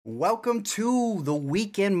Welcome to the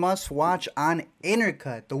Weekend Must Watch on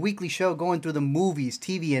Intercut, the weekly show going through the movies,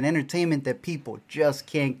 TV, and entertainment that people just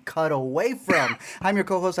can't cut away from. I'm your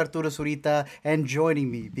co-host Arturo Zurita, and joining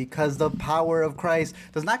me, because the power of Christ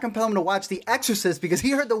does not compel him to watch The Exorcist because he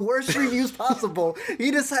heard the worst reviews possible. He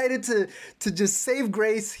decided to just save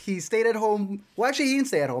grace. He stayed at home. Well, actually, he didn't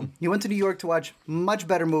stay at home. He went to New York to watch much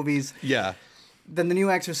better movies than the new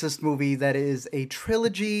Exorcist movie that is a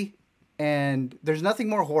trilogy. And there's nothing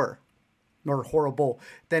more horrible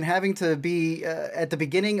than having to be at the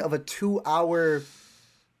beginning of a 2-hour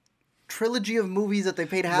trilogy of movies that they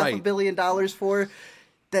paid $500 million for.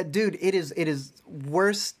 That, dude, it is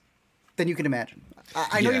worse than you can imagine.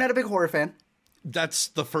 I know you're not a big horror fan. That's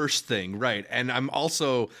the first thing, right? And I'm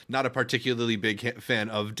also not a particularly big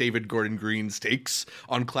fan of David Gordon Green's takes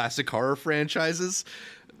on classic horror franchises.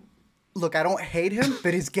 Look, I don't hate him,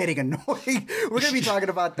 but he's getting annoying. We're going to be talking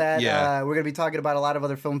about that. Yeah. We're going to be talking about a lot of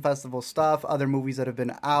other film festival stuff, other movies that have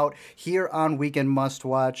been out here on Weekend Must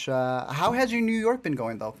Watch. How has your New York been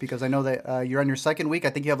going, though? Because I know that you're on your second week. I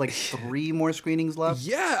think you have like 3 more screenings left.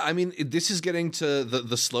 Yeah, I mean, this is getting to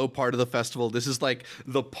the slow part of the festival. This is like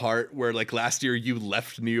the part where like last year you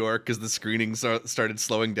left New York because the screenings started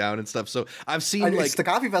slowing down and stuff. So I've seen like... The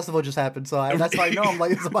coffee festival just happened, so that's how I know. I'm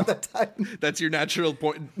like, it's about that time. That's your natural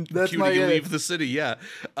point. That's you leave the city. Yeah.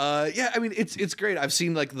 I mean, it's great. I've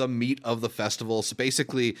seen like the meat of the festival. So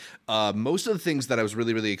basically, most of the things that I was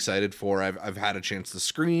really, really excited for, I've had a chance to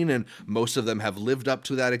screen, and most of them have lived up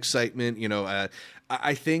to that excitement. You know,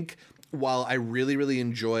 I think while I really, really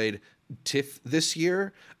enjoyed TIFF this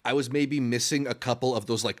year, I was maybe missing a couple of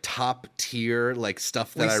those like top tier like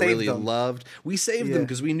stuff that I really loved. We saved them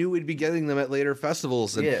because we knew we'd be getting them at later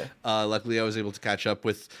festivals, and luckily I was able to catch up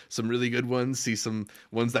with some really good ones, see some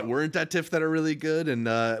ones that weren't at TIFF that are really good, and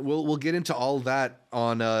we'll get into all that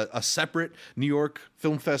on a separate New York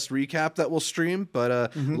Film Fest recap that we'll stream. But a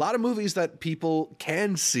lot of movies that people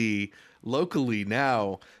can see locally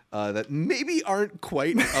now that maybe aren't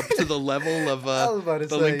quite up to the level of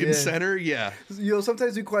the Lincoln Center. Yeah. You know,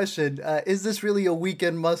 sometimes we question, is this really a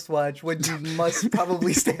weekend must-watch when you must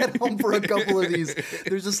probably stay at home for a couple of these?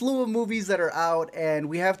 There's a slew of movies that are out, and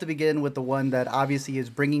we have to begin with the one that obviously is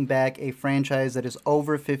bringing back a franchise that is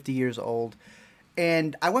over 50 years old.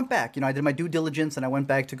 And I went back, I did my due diligence, and I went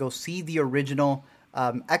back to go see the original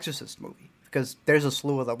Exorcist movie. Because there's a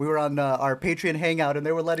slew of them. We were on our Patreon hangout, and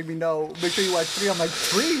they were letting me know, make sure you watch 3. I'm like,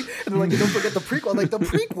 3? And they're like, don't forget the prequel. I'm like, the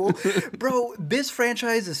prequel? Bro, this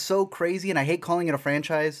franchise is so crazy, and I hate calling it a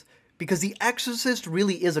franchise, because The Exorcist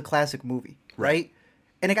really is a classic movie, right?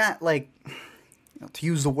 And it got, like, to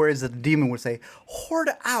use the words that the demon would say, hoard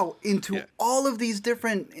out into all of these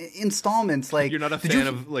different installments. Like, you're not a fan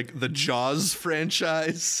of, like, the Jaws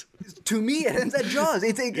franchise? To me, it ends at Jaws.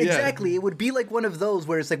 Exactly. It would be like one of those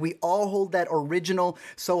where it's like we all hold that original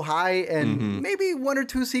so high, and maybe 1 or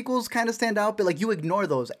 2 sequels kind of stand out, but like you ignore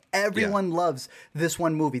those. Everyone loves this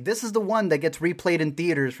one movie. This is the one that gets replayed in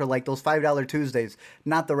theaters for like those $5 Tuesdays,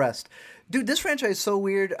 not the rest. Dude, this franchise is so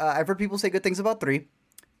weird. I've heard people say good things about 3.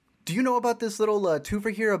 Do you know about this little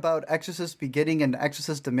twofer here about Exorcist Beginning and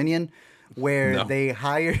Exorcist Dominion, where they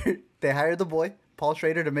hired the boy, Paul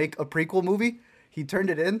Schrader, to make a prequel movie? He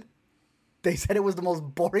turned it in. They said it was the most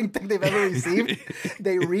boring thing they've ever received.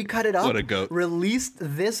 They recut it up, what a goat. Released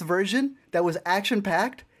this version that was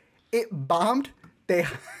action-packed. It bombed. They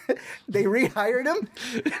rehired him,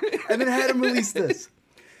 and then had him release this.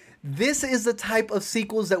 This is the type of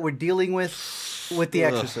sequels that we're dealing with The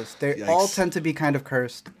Exorcist. They all tend to be kind of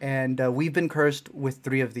cursed, and we've been cursed with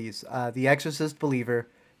 3 of these. The Exorcist Believer,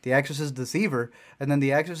 The Exorcist Deceiver, and then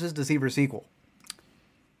The Exorcist Deceiver sequel.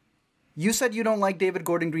 You said you don't like David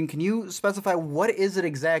Gordon Green. Can you specify what is it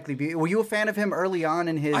exactly? Were you a fan of him early on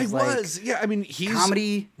in his I mean, he's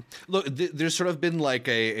comedy? Look, there's sort of been like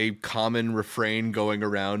a common refrain going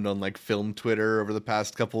around on like film Twitter over the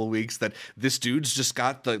past couple of weeks that this dude's just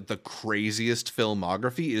got the craziest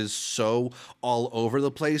filmography. It is so all over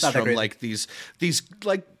the place, from like these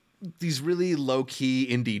like these really low-key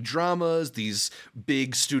indie dramas, these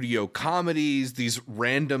big studio comedies, these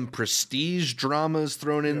random prestige dramas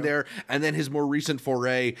thrown in there, and then his more recent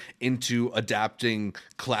foray into adapting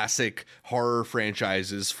classic horror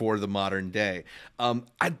franchises for the modern day.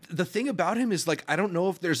 The thing about him is, like, I don't know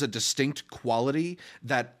if there's a distinct quality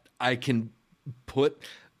that I can put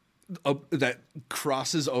that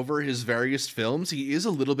crosses over his various films. He is a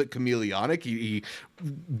little bit chameleonic. He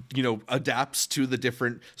adapts to the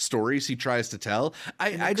different stories he tries to tell.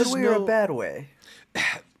 I just know, in a good way or a bad way?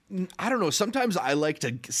 I don't know. Sometimes I like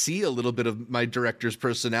to see a little bit of my director's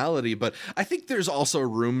personality, but I think there's also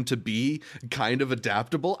room to be kind of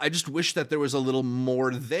adaptable. I just wish that there was a little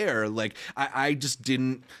more there. Like, I just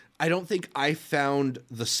didn't. I don't think I found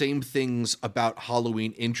the same things about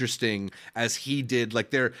Halloween interesting as he did.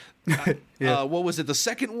 Like what was it? The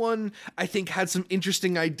second one, I think, had some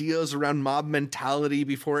interesting ideas around mob mentality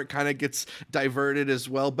before it kind of gets diverted as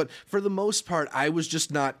well. But for the most part, I was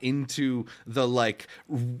just not into the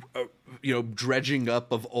dredging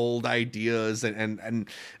up of old ideas and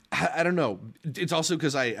I don't know. It's also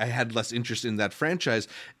because I had less interest in that franchise.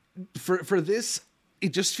 For this,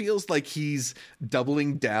 it just feels like he's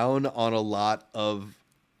doubling down on a lot of,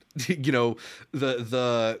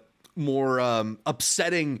 the more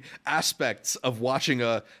upsetting aspects of watching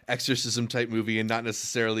a exorcism type movie and not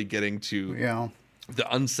necessarily getting to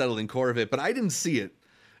the unsettling core of it. But I didn't see it.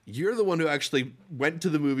 You're the one who actually went to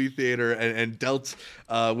the movie theater and dealt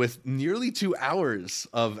with nearly 2 hours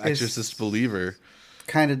of Exorcist Believer.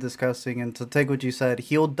 Kind of disgusting. And to take what you said,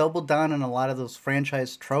 he'll double down on a lot of those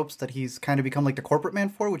franchise tropes that he's kind of become like the corporate man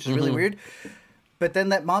for, which is really weird. But then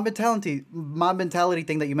that mob mentality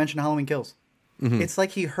thing that you mentioned, Halloween Kills, it's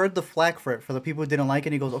like he heard the flack for it, for the people who didn't like it,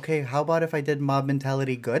 and he goes, okay, how about if I did mob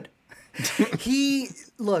mentality good?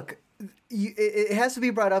 It has to be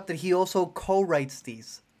brought up that he also co-writes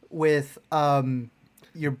these with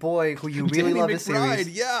your boy, who you really love his series.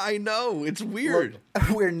 Yeah, I know. It's weird. Look,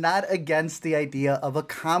 we're not against the idea of a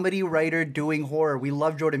comedy writer doing horror. We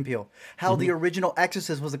love Jordan Peele. How the original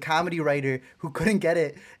Exorcist was a comedy writer who couldn't get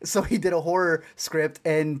it, so he did a horror script,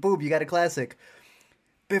 and boom, you got a classic.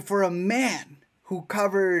 But for a man who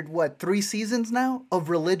covered, 3 seasons now of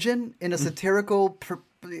religion in a satirical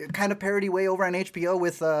kind of parody way over on HBO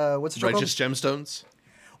with, what's the show Righteous called? Gemstones?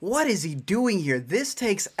 What is he doing here? This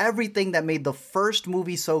takes everything that made the first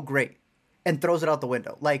movie so great and throws it out the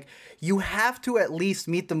window. Like, you have to at least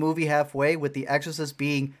meet the movie halfway with The Exorcist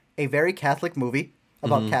being a very Catholic movie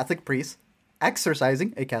about Catholic priests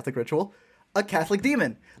exorcising a Catholic ritual, a Catholic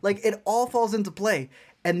demon. Like, it all falls into play.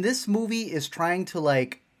 And this movie is trying to,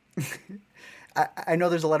 I know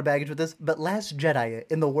there's a lot of baggage with this, but Last Jedi it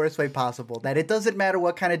in the worst way possible. That it doesn't matter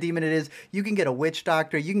what kind of demon it is. You can get a witch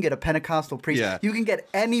doctor. You can get a Pentecostal priest. Yeah. You can get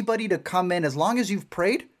anybody to come in as long as you've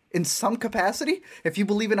prayed in some capacity. If you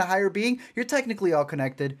believe in a higher being, you're technically all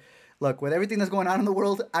connected. Look, with everything that's going on in the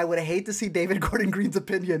world, I would hate to see David Gordon Green's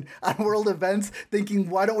opinion on world events thinking,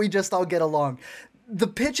 why don't we just all get along? The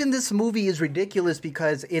pitch in this movie is ridiculous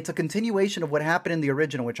because it's a continuation of what happened in the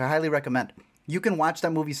original, which I highly recommend. You can watch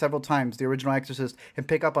that movie several times, the original Exorcist, and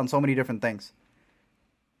pick up on so many different things.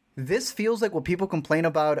 This feels like what people complain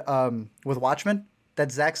about with Watchmen,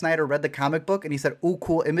 that Zack Snyder read the comic book and he said, ooh,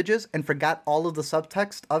 cool images, and forgot all of the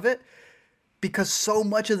subtext of it, because so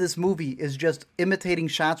much of this movie is just imitating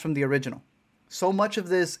shots from the original. So much of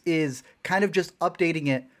this is kind of just updating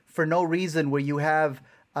it for no reason, where you have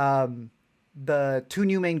the 2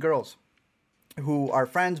 new main girls who are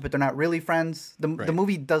friends, but they're not really friends. The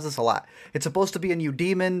movie does this a lot. It's supposed to be a new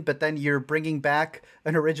demon, but then you're bringing back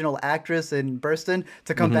an original actress in Burston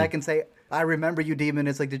to come back and say, I remember you, demon.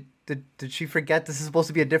 It's like, did she forget this is supposed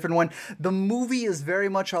to be a different one? The movie is very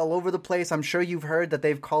much all over the place. I'm sure you've heard that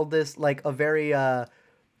they've called this like a very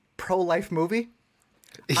pro-life movie.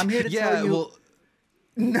 I'm here to tell you...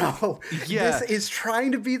 No, this is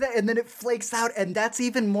trying to be that, and then it flakes out, and that's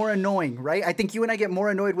even more annoying, right? I think you and I get more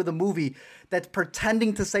annoyed with a movie that's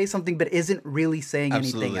pretending to say something but isn't really saying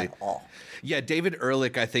anything at all. Yeah, David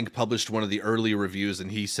Ehrlich, I think, published one of the early reviews,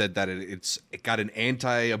 and he said that it got an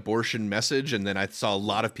anti-abortion message, and then I saw a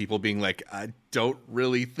lot of people being like, I don't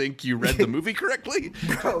really think you read the movie correctly.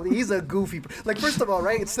 Bro, he's a goofy... Like, first of all,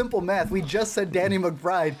 right, it's simple math. We just said Danny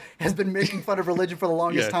McBride has been making fun of religion for the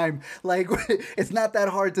longest time. Like, it's not that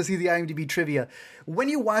hard to see the IMDb trivia. When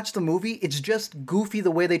you watch the movie, it's just goofy the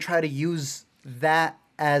way they try to use that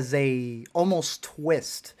as a almost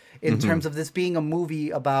twist in terms of this being a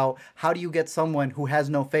movie about how do you get someone who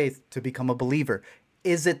has no faith to become a believer.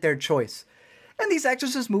 Is it their choice? And these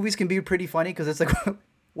Exorcist movies can be pretty funny because it's like,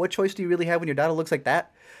 what choice do you really have when your daughter looks like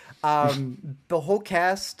that? The whole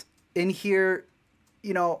cast in here,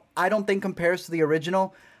 I don't think compares to the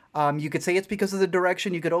original. You could say it's because of the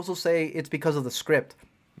direction. You could also say it's because of the script.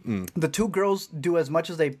 The 2 girls do as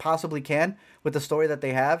much as they possibly can with the story that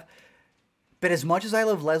they have. But as much as I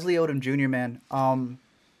love Leslie Odom Jr., man,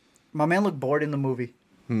 my man looked bored in the movie.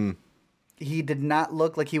 He did not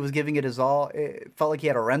look like he was giving it his all. It felt like he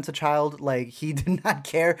had to rent a child. Like, he did not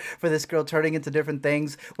care for this girl turning into different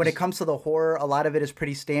things. When it comes to the horror, a lot of it is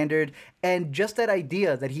pretty standard. And just that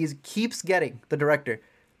idea that he keeps getting, the director,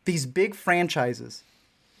 these big franchises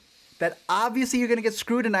that obviously you're going to get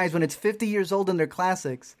scrutinized when it's 50 years old and they're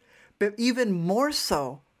classics. But even more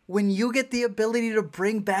so when you get the ability to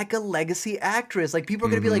bring back a legacy actress. Like, people are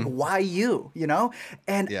going to be like, why you? You know?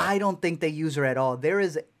 And I don't think they use her at all. There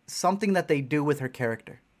is something that they do with her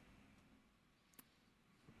character.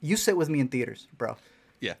 You sit with me in theaters, bro.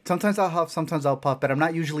 Yeah. Sometimes I'll huff, sometimes I'll puff, but I'm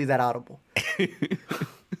not usually that audible. It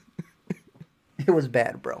was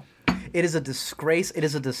bad, bro. It is a disgrace. It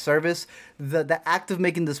is a disservice. The act of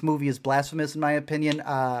making this movie is blasphemous, in my opinion.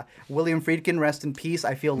 William Friedkin, rest in peace.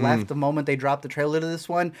 I feel left the moment they dropped the trailer to this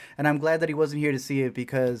one, and I'm glad that he wasn't here to see it,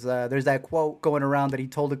 because there's that quote going around that he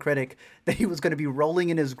told a critic that he was going to be rolling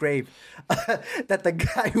in his grave, that the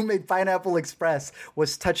guy who made Pineapple Express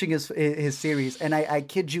was touching his series. And I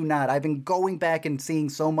kid you not, I've been going back and seeing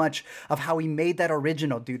so much of how he made that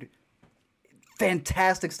original, dude.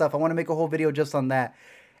 Fantastic stuff. I want to make a whole video just on that.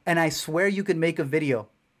 And I swear you could make a video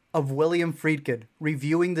of William Friedkin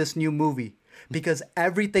reviewing this new movie, because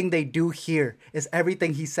everything they do here is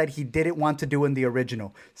everything he said he didn't want to do in the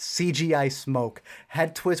original. CGI smoke,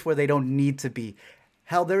 head twists where they don't need to be.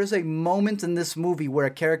 Hell, there is a moment in this movie where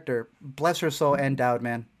a character, bless her soul, endowed,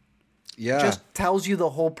 man, just tells you the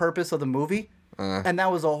whole purpose of the movie. And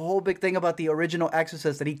that was a whole big thing about the original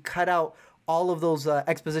Exorcist, that he cut out all of those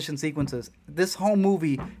exposition sequences. This whole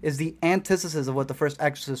movie is the antithesis of what the first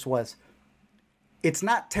Exorcist was. It's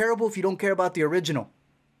not terrible if you don't care about the original.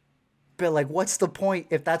 But, like, what's the point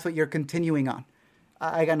if that's what you're continuing on?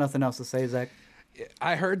 I got nothing else to say, Zach.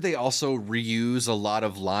 I heard they also reuse a lot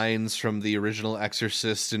of lines from the original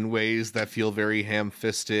Exorcist in ways that feel very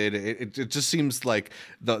ham-fisted. It just seems like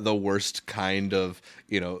the worst kind of,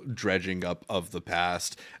 dredging up of the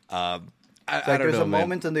past. I don't there's know, a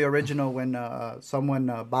moment in the original when someone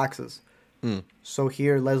boxes. So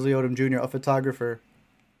here, Leslie Odom Jr., a photographer,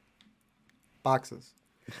 boxes.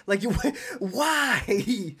 Like,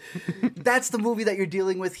 why? That's the movie that you're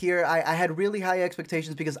dealing with here. I had really high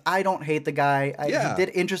expectations because I don't hate the guy. He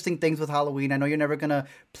did interesting things with Halloween. I know you're never going to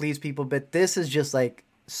please people, but this is just like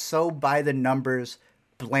so by the numbers,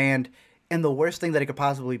 bland, and the worst thing that it could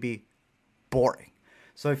possibly be, boring.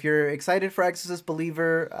 So if you're excited for Exorcist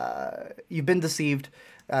Believer, you've been deceived.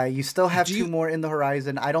 You still have two more in the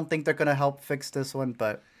horizon. I don't think they're going to help fix this one,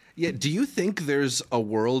 but... Yeah, do you think there's a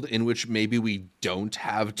world in which maybe we don't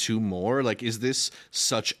have two more? Like, is this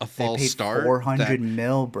such a false start? $400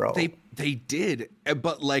 million, bro. They did,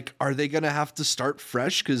 but like, are they gonna have to start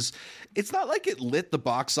fresh? Because it's not like it lit the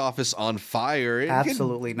box office on fire.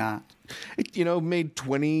 Absolutely not. It, made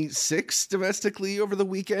 26 domestically over the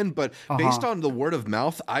weekend, but based on the word of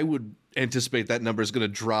mouth, I would anticipate that number is going to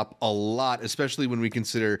drop a lot, especially when we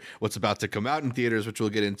consider what's about to come out in theaters, which we'll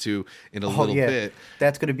get into in a little bit.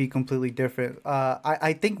 That's going to be completely different.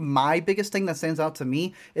 I think my biggest thing that stands out to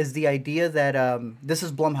me is the idea that this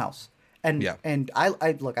is Blumhouse. And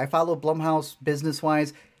I follow Blumhouse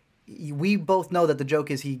business-wise. We both know that the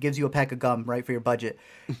joke is he gives you a pack of gum, right, for your budget.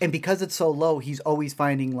 And because it's so low, he's always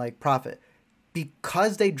finding, like, profit.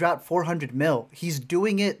 Because they dropped $400 million, he's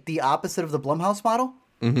doing it the opposite of the Blumhouse model.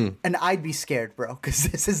 And I'd be scared, bro, because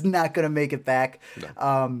this is not going to make it back.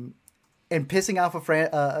 No. And pissing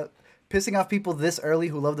off people this early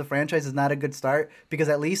who love the franchise is not a good start, because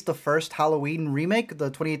at least the first Halloween remake,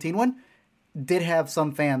 the 2018 one, did have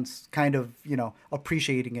some fans kind of,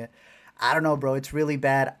 appreciating it. I don't know, bro. It's really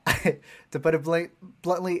bad. To put it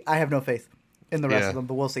bluntly, I have no faith in the rest of them,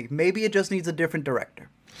 but we'll see. Maybe it just needs a different director.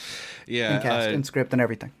 Yeah. And cast and script and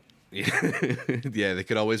everything. Yeah, they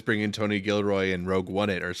could always bring in Tony Gilroy and Rogue One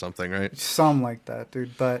it or something, right? Something like that,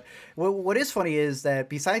 dude. But what is funny is that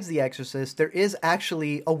besides The Exorcist, there is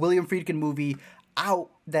actually a William Friedkin movie out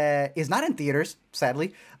that is not in theaters,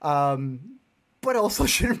 sadly, but also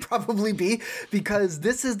shouldn't probably be, because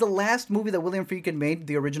this is the last movie that William Friedkin made,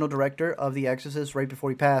 the original director of The Exorcist, right before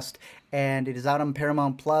he passed. And it is out on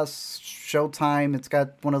Paramount Plus, Showtime. It's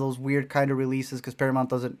got one of those weird kind of releases because Paramount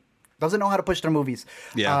doesn't know how to push their movies.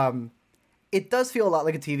 Yeah. It does feel a lot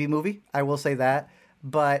like a TV movie, I will say that.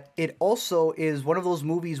 But it also is one of those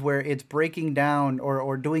movies where it's breaking down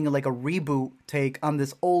or doing like a reboot take on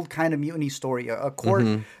this old kind of mutiny story, a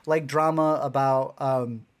court-like drama about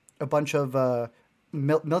a bunch of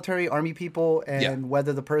military army people and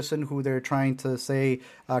whether the person who they're trying to say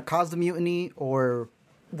caused the mutiny or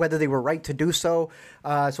whether they were right to do so.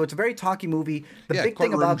 So it's a very talky movie. The big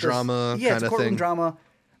thing about drama this, it's a courtroom drama.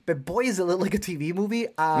 But boy, is it lit like a TV movie.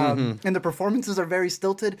 And the performances are very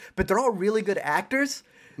stilted, but they're all really good actors.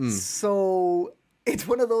 So it's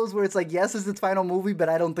one of those where it's like, yes, it's its final movie, but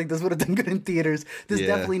I don't think this would have done good in theaters. This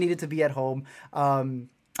definitely needed to be at home. I'm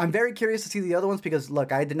very curious to see the other ones because,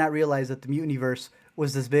 look, I did not realize that the Mutinyverse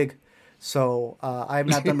was this big. So I have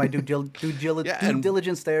not done my due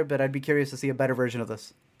diligence there, but I'd be curious to see a better version of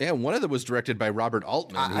this. Yeah, one of them was directed by Robert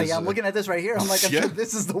Altman. I'm looking at this right here. I'm like, I'm sure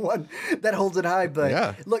this is the one that holds it high.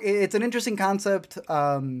 But look, it's an interesting concept,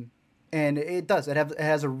 and it does. It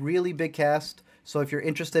has a really big cast. So if you're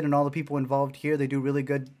interested in all the people involved here, they do really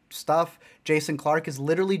good stuff. Jason Clarke is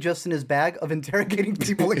literally just in his bag of interrogating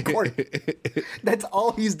people in court. That's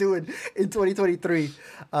all he's doing in 2023.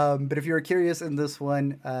 But if you were curious in this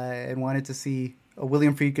one and wanted to see a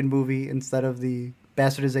William Friedkin movie instead of the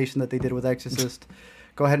bastardization that they did with Exorcist,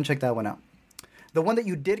 go ahead and check that one out. The one that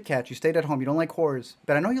you did catch, you stayed at home, you don't like horrors,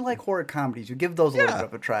 but I know you like horror comedies. You give those a little bit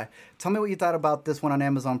of a try. Tell me what you thought about this one on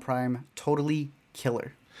Amazon Prime, Totally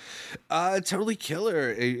Killer. Totally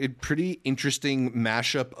Killer. A pretty interesting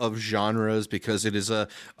mashup of genres because it is a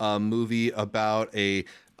movie about a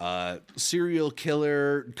serial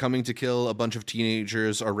killer coming to kill a bunch of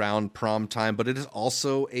teenagers around prom time, but it is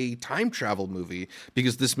also a time travel movie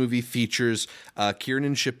because this movie features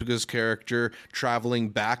Kiernan Shipka's character traveling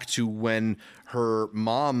back to when her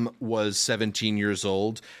mom was 17 years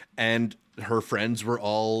old and her friends were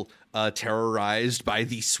all terrorized by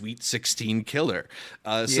the Sweet 16 killer.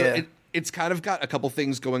 It's kind of got a couple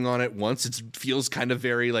things going on at once. It feels kind of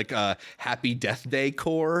very like a Happy Death Day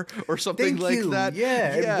core or something that.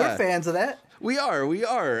 Yeah, we're fans of that. We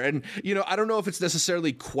are. And, I don't know if it's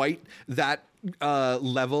necessarily quite that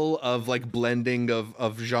level of like blending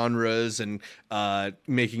of genres and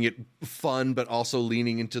making it fun, but also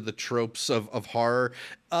leaning into the tropes of horror.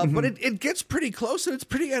 But it gets pretty close and it's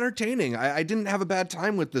pretty entertaining. I didn't have a bad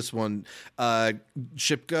time with this one.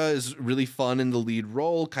 Shipka is really fun in the lead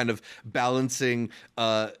role, kind of balancing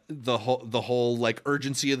the whole like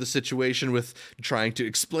urgency of the situation with trying to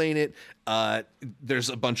explain it. There's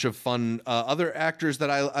a bunch of fun other actors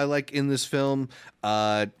that I like in this film.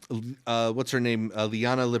 What's her name?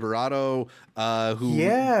 Liana Liberato.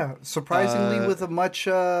 Surprisingly with a much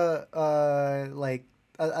a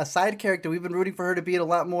side character. We've been rooting for her to be in a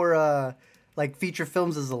lot more like feature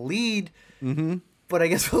films as a lead. Mm-hmm. But I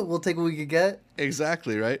guess we'll take what we could get.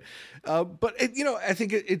 Exactly, right? But I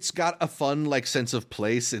think it's got a fun like sense of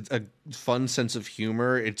place. It's a fun sense of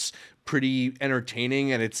humor. It's pretty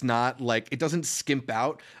entertaining, and it's not like it doesn't skimp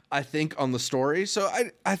out, I think, on the story. So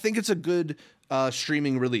I think it's a good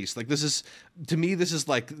streaming release. Like this is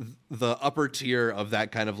like the upper tier of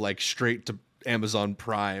that kind of like straight to Amazon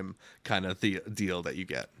Prime kind of deal that you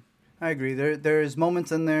get. I agree. There's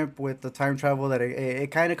moments in there with the time travel that it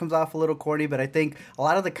kind of comes off a little corny, but I think a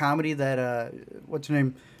lot of the comedy that what's her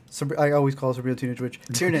name? I always call her Sabrina Teenage Witch.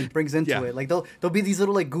 Tiernan brings into it. Like there'll be these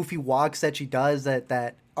little like goofy walks that she does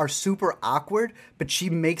that are super awkward, but she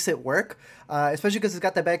makes it work. Especially because it's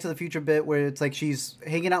got that Back to the Future bit where it's like she's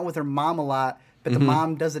hanging out with her mom a lot, but the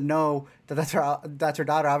mom doesn't know that that's her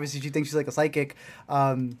daughter. Obviously, she thinks she's like a psychic.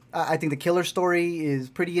 I think the killer story is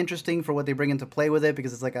pretty interesting for what they bring into play with it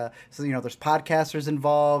because it's like there's podcasters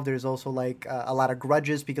involved. There's also like a lot of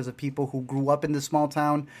grudges because of people who grew up in this small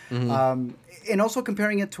town. And also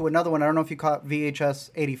comparing it to another one. I don't know if you caught VHS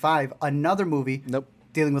 85, another movie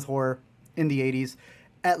dealing with horror in the 80s.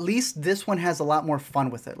 At least this one has a lot more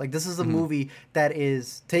fun with it. Like, this is a movie that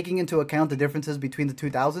is taking into account the differences between the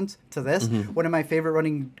 2000s to this. One of my favorite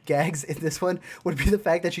running gags in this one would be the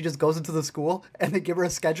fact that she just goes into the school and they give her a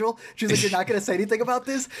schedule. She's like, you're not going to say anything about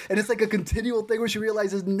this? And it's like a continual thing where she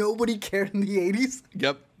realizes nobody cared in the 80s.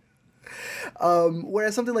 Yep.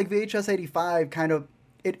 Whereas something like VHS 85 kind of,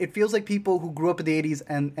 it feels like people who grew up in the 80s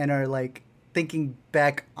and are like thinking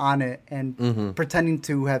back on it and pretending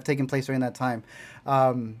to have taken place during that time.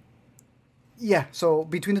 So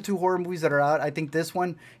between the two horror movies that are out, I think this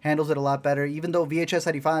one handles it a lot better, even though VHS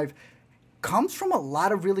 85 comes from a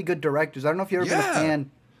lot of really good directors. I don't know if you've ever been a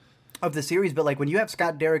fan of the series, but like when you have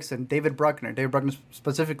Scott Derrickson, David Bruckner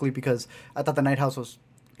specifically because I thought The Night House was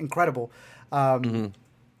incredible.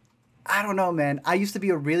 I don't know, man. I used to be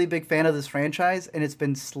a really big fan of this franchise, and it's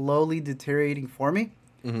been slowly deteriorating for me.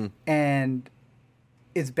 And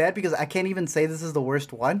it's bad because I can't even say this is the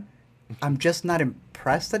worst one. I'm just not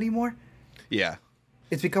impressed anymore. Yeah.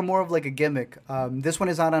 It's become more of like a gimmick. This one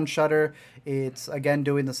is out on Shudder. It's, again,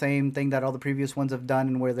 doing the same thing that all the previous ones have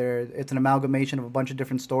done, where it's an amalgamation of a bunch of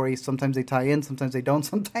different stories. Sometimes they tie in, sometimes they don't.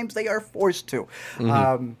 Sometimes they are forced to.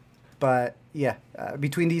 But, yeah,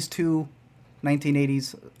 between these two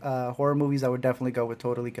 1980s horror movies, I would definitely go with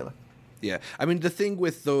Totally Killer. Yeah. I mean, the thing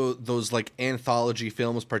with those like anthology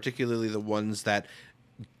films, particularly the ones that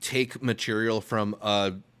take material from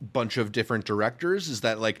a bunch of different directors is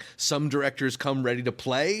that like some directors come ready to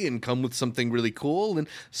play and come with something really cool, and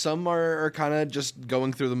some are kind of just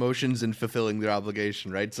going through the motions and fulfilling their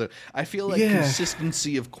obligation, right? So I feel like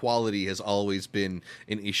consistency of quality has always been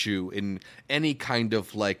an issue in any kind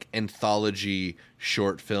of like anthology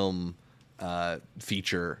short film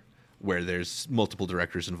feature where there's multiple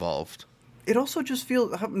directors involved. It also just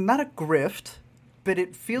feels not a grift, but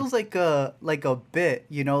it feels like a bit,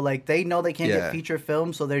 you know, like they know they can't get feature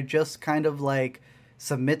film, so they're just kind of like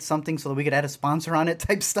submit something so that we could add a sponsor on it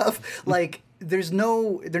type stuff. Like they're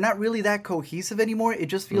not really that cohesive anymore. It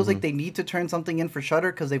just feels like they need to turn something in for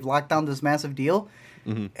Shudder because they've locked down this massive deal.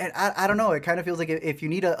 And I don't know. It kind of feels like if you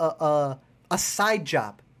need a side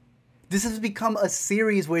job, this has become a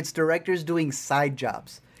series where it's directors doing side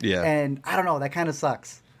jobs. Yeah. And I don't know. That kind of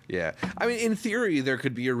sucks. Yeah. I mean, in theory, there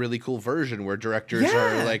could be a really cool version where directors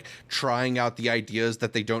are like trying out the ideas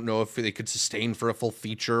that they don't know if they could sustain for a full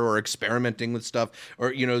feature, or experimenting with stuff.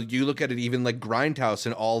 Or, you know, you look at it even like Grindhouse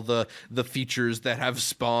and all the features that have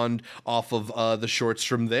spawned off of the shorts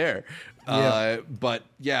from there. But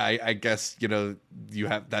yeah, I guess, you know, you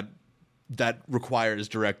have that requires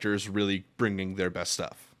directors really bringing their best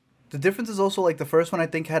stuff. The difference is also like the first one I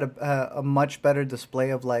think had a much better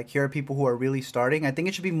display of like, here are people who are really starting. I think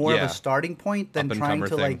it should be more of a starting point than trying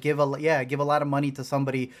to like give a lot of money to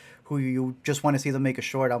somebody who you just want to see them make a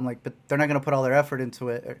short. I'm like, but they're not going to put all their effort into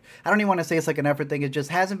it. I don't even want to say it's like an effort thing. It just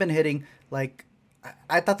hasn't been hitting. Like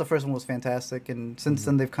I thought the first one was fantastic, and since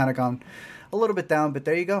then they've kind of gone a little bit down. But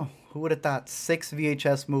there you go. Who would have thought? 6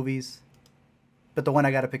 VHS movies, but the one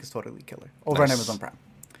I got to pick is Totally Killer over on Amazon Prime.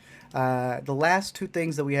 The last two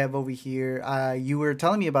things that we have over here, you were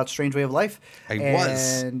telling me about Strange Way of Life.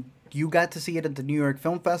 And you got to see it at the New York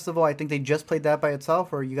Film Festival. I think they just played that by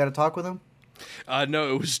itself, or you got to talk with him?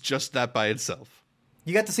 No, it was just that by itself.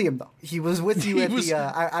 You got to see him, though. He was with you at the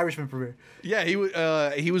Irishman premiere. Yeah,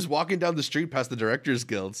 he was walking down the street past the Directors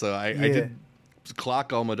Guild, so I did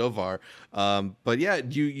clock Almodovar. But yeah,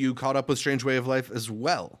 you caught up with Strange Way of Life as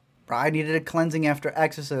well. I needed a cleansing after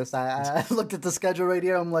Exorcist. I looked at the schedule right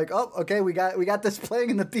here. I'm like, oh, okay, we got this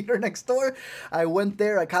playing in the theater next door. I went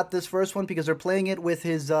there. I caught this first one because they're playing it with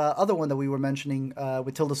his other one that we were mentioning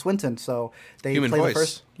with Tilda Swinton. So they Human play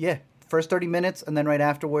Voice. the first 30 minutes, and then right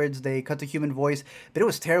afterwards they cut to Human Voice. But it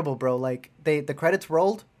was terrible, bro. Like the credits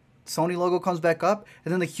rolled, Sony logo comes back up,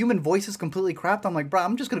 and then the Human Voice is completely crapped. I'm like, bro,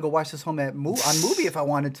 I'm just gonna go watch this home on Mubi if I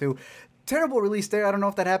wanted to. Terrible release there. I don't know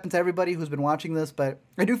if that happened to everybody who's been watching this, but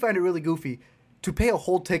I do find it really goofy to pay a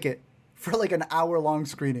whole ticket for like an hour-long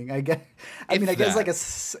screening. I guess like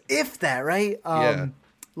if that, right?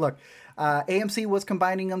 Look, AMC was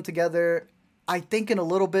combining them together. I think in a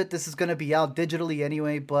little bit this is going to be out digitally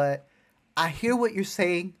anyway, but I hear what you're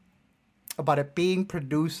saying about it being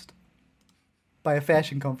produced by a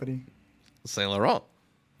fashion company. Saint Laurent.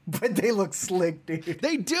 But they look slick, dude.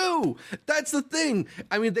 They do. That's the thing.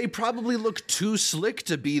 I mean, they probably look too slick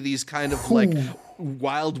to be these kind of like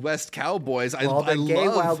Wild West cowboys. I love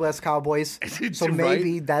Wild West cowboys. So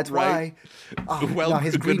maybe that's why. Oh,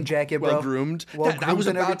 his green jacket, bro. Well groomed. I was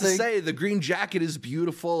about to say the green jacket is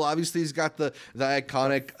beautiful. Obviously, he's got the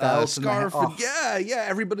iconic scarf. Yeah.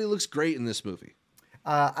 Everybody looks great in this movie.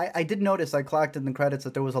 I did notice. I clocked in the credits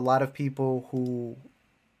that there was a lot of people who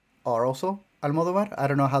are also Almodovar. I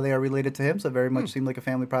don't know how they are related to him, so it very much seemed like a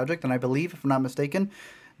family project. And I believe, if I'm not mistaken,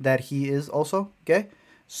 that he is also gay.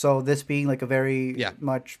 So this being like a very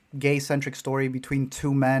much gay-centric story between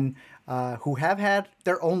two men who have had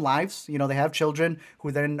their own lives. You know, they have children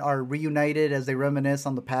who then are reunited as they reminisce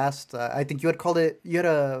on the past. I think you had a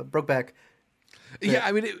Brokeback. Yeah,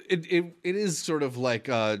 I mean, it is sort of like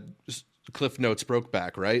Cliff Notes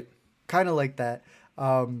Brokeback, right? Kind of like that.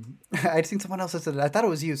 I'd seen someone else that said it. I thought it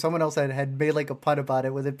was you. Someone else had made like a pun about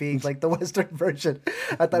it with it being like the Western version.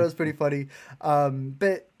 I thought it was pretty funny.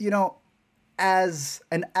 But, you know, as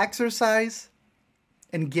an exercise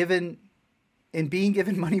in being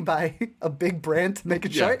given money by a big brand to make a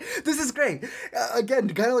chart, this is great. Again,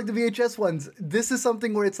 kind of like the VHS ones. This is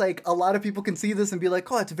something where it's like a lot of people can see this and be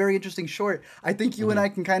like, oh, it's a very interesting short. I think you and I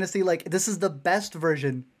can kind of see like this is the best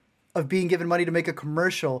version of being given money to make a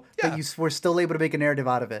commercial that you were still able to make a narrative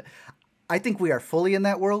out of it. I think we are fully in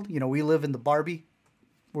that world. You know, we live in the Barbie.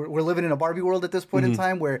 We're living in a Barbie world at this point in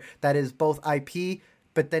time where that is both IP,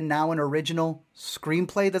 but then now an original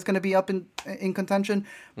screenplay that's going to be up in contention.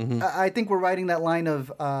 I think we're riding that line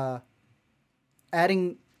of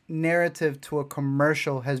adding narrative to a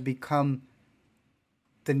commercial has become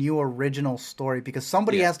the new original story because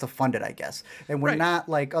somebody has to fund it, I guess. And we're not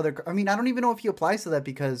like other... I mean, I don't even know if he applies to that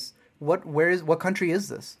because what country is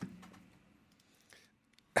this?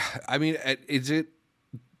 I mean, is it?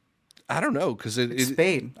 I don't know, because it's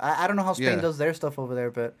Spain. I don't know how Spain does their stuff over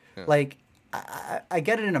there, but like I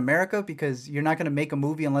get it in America because you're not going to make a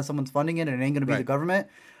movie unless someone's funding it, and it ain't going to be the government.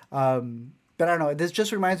 But I don't know. This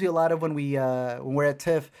just reminds me a lot of when we're at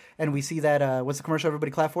TIFF and we see that what's the commercial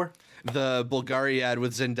everybody clap for? The Bulgari ad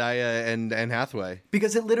with Zendaya and Hathaway.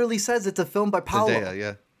 Because it literally says it's a film by Paulo. Zendaya,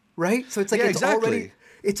 yeah. Right? So it's like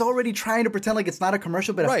it's already trying to pretend like it's not a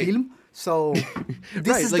commercial but a film. So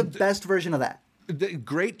this is the best version of that. The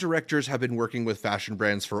great directors have been working with fashion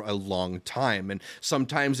brands for a long time, and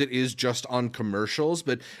sometimes it is just on commercials,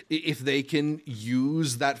 but if they can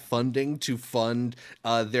use that funding to fund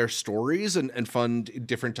their stories and fund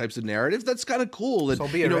different types of narratives, that's kind of cool. And so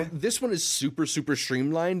be it, right? This one is super, super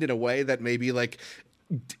streamlined in a way that maybe like,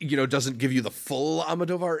 doesn't give you the full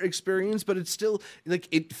Almodovar experience, but it's still like,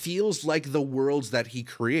 it feels like the worlds that he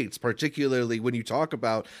creates, particularly when you talk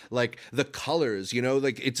about like the colors,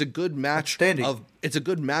 like it's a good match it's a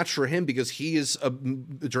good match for him because he is a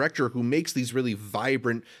director who makes these really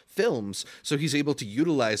vibrant films. So he's able to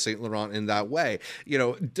utilize Saint Laurent in that way.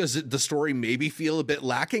 Does the story maybe feel a bit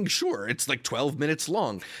lacking? Sure. It's like 12 minutes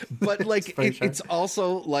long, but like it's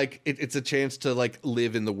also like it's a chance to like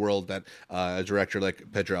live in the world that a director like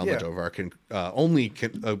Pedro Almodovar can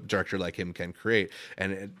a director like him can create.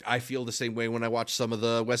 And I feel the same way when I watch some of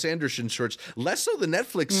the Wes Anderson shorts, less so the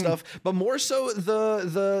Netflix stuff, but more so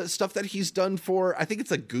the stuff that he's done for, I think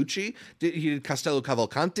it's like Gucci. He did Castello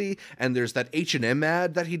Cavalcanti, and there's that H&M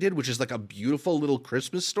ad that he did, which is like a beautiful little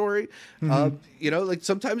Christmas story. Like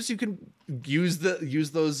sometimes you can use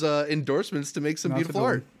those endorsements to make some beautiful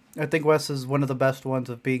art. I think Wes is one of the best ones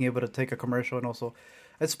of being able to take a commercial and also,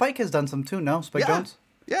 Spike has done some too. No, Spike Jones.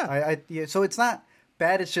 Yeah. So it's not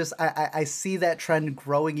bad. It's just I see that trend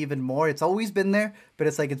growing even more. It's always been there, but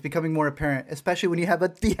it's like it's becoming more apparent, especially when you have a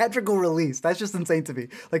theatrical release. That's just insane to me.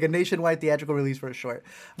 Like a nationwide theatrical release for a short.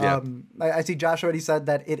 Yeah. I see Josh already said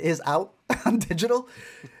that it is out on digital.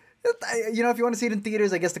 If you want to see it in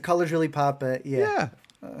theaters, I guess the colors really pop. But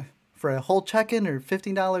for a whole check-in or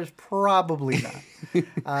 $15, probably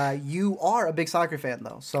not. You are a big soccer fan,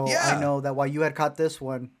 though. So I know that while you had caught this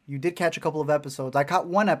one, you did catch a couple of episodes. I caught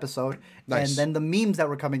one episode, and then the memes that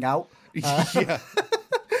were coming out.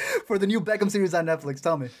 For the new Beckham series on Netflix.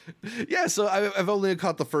 Tell me. Yeah, so I've only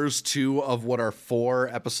caught the first 2 of what are 4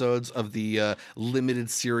 episodes of the limited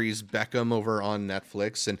series Beckham over on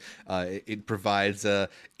Netflix, and it provides a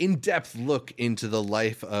in-depth look into the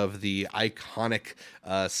life of the iconic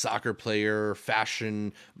soccer player,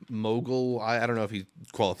 fashion mogul. I don't know if he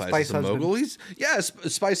qualifies Spice as a husband. mogul. He's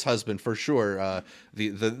Spice husband for sure. The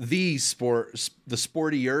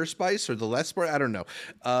sportier Spice or the less sport. I don't know,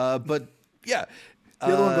 but yeah. The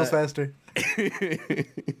other one goes faster.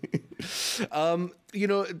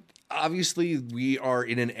 Obviously we are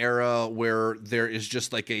in an era where there is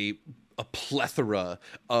just like a plethora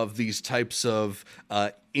of these types of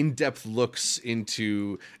in-depth looks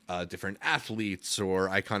into different athletes or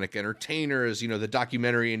iconic entertainers. The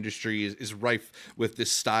documentary industry is rife with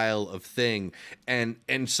this style of thing. And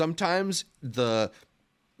sometimes the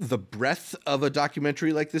breadth of a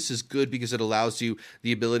documentary like this is good because it allows you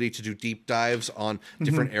the ability to do deep dives on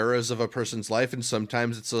different eras of a person's life, and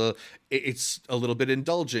sometimes it's a little bit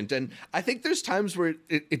indulgent. And I think there's times where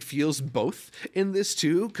it feels both in this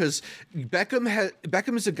too, because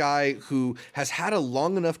Beckham is a guy who has had a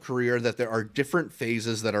long enough career that there are different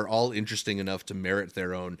phases that are all interesting enough to merit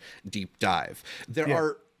their own deep dive. There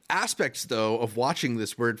are aspects, though, of watching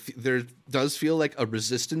this where there does feel like a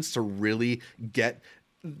resistance to really get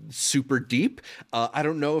super deep. I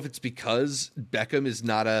don't know if it's because Beckham is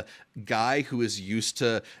not a guy who is used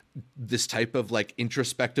to this type of like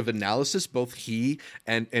introspective analysis. Both he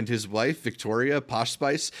and his wife Victoria Posh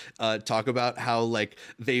Spice talk about how like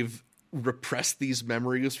they've repressed these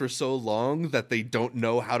memories for so long that they don't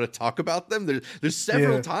know how to talk about them. There's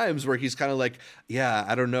several times where he's kind of like,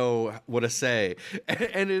 I don't know what to say.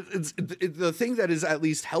 And it's the thing that is at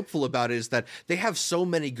least helpful about it is that they have so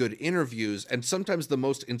many good interviews, and sometimes the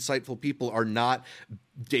most insightful people are not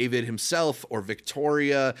David himself or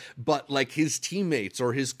Victoria, but like his teammates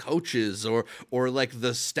or his coaches or like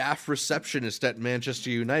the staff receptionist at Manchester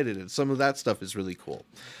United. And some of that stuff is really cool.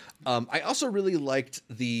 I also really liked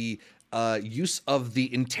the use of the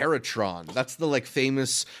Interatron. That's the like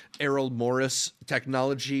famous Errol Morris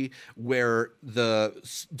technology where the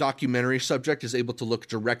documentary subject is able to look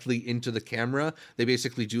directly into the camera. They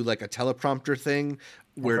basically do like a teleprompter thing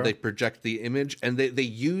where they project the image, and they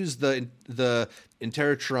use the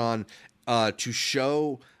Interatron to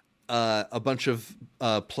show a bunch of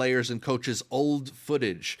players and coaches old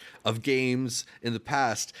footage of games in the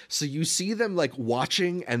past, so you see them like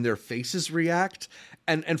watching and their faces react.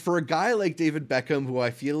 And for a guy like David Beckham, who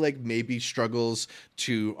I feel like maybe struggles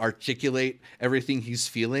to articulate everything he's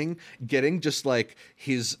feeling, getting just like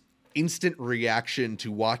his instant reaction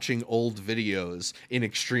to watching old videos in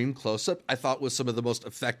extreme close-up, I thought was some of the most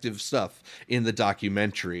effective stuff in the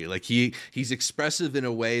documentary. Like he's expressive in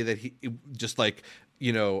a way that he just like,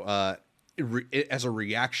 you know, as a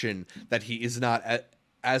reaction that he is not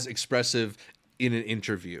as expressive in an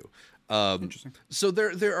interview. Interesting. So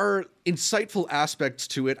there are insightful aspects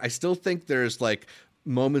to it. I still think there's like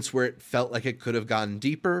moments where it felt like it could have gone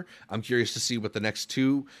deeper. I'm curious to see what the next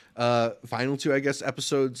final two, I guess,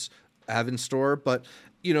 episodes have in store. But,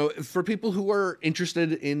 you know, for people who are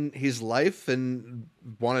interested in his life and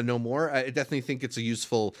want to know more, I definitely think it's a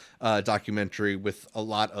useful documentary with a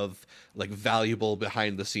lot of like valuable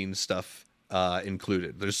behind the scenes stuff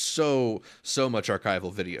included. There's so much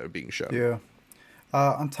archival video being shown. Yeah.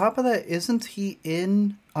 On top of that, isn't he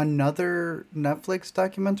in another Netflix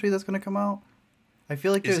documentary that's going to come out? I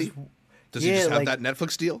feel like there's... Does he just have that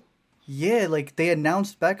Netflix deal? Yeah, like they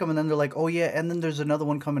announced Beckham and then they're like, oh yeah, and then there's another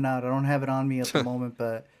one coming out. I don't have it on me at the moment,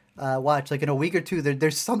 but watch, like in a week or two,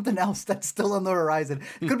 there's something else that's still on the horizon.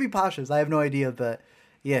 It could be Pasha's, I have no idea, but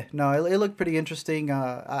yeah, no, it looked pretty interesting.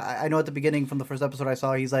 I know at the beginning from the first episode I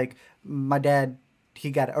saw, he's like, my dad...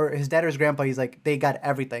 his dad or his grandpa, he's like, they got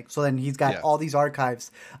everything. So then he's got all these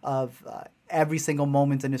archives of every single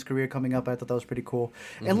moment in his career coming up. I thought that was pretty cool.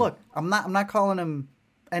 Mm-hmm. And look, I'm not calling him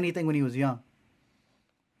anything when he was young.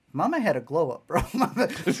 Mama had a glow up, bro.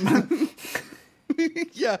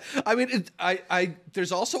 Yeah, I mean,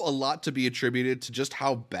 there's also a lot to be attributed to just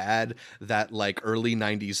how bad that like early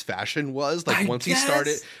 '90s fashion was. Like once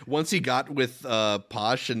he got with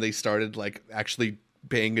Posh and they started like actually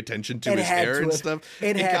paying attention to his hair and stuff,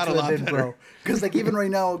 it got a lot better, bro. Because like even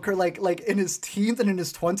right now, like in his teens and in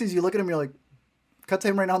his 20s, you look at him, you're like, cut to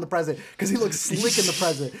him right now in the present because he looks slick in the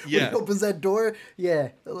present. Yeah, when he opens that door, yeah.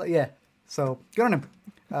 So good on him.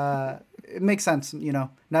 It makes sense, you know.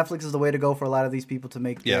 Netflix is the way to go for a lot of these people to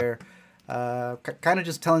make their kind of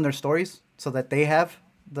just telling their stories so that they have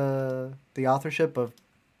the authorship of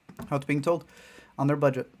how it's being told on their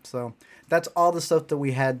budget. So that's all the stuff that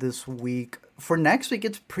we had this week. For next week,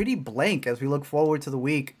 it's pretty blank as we look forward to the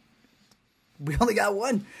week. We only got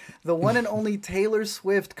one. The one and only Taylor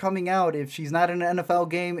Swift coming out. If she's not in an NFL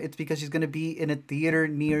game, it's because she's going to be in a theater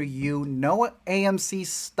near you. No AMC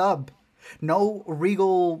stub. No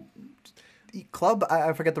Regal Club.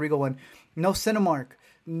 I forget the Regal one. No Cinemark.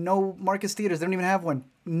 No Marcus Theaters. They don't even have one.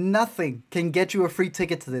 Nothing can get you a free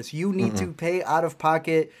ticket to this. You need to pay out of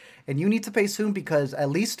pocket, and you need to pay soon because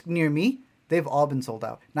at least near me, they've all been sold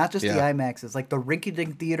out. Not just the IMAXs. Like the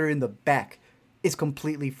rinky-dink theater in the back is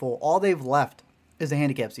completely full. All they've left is the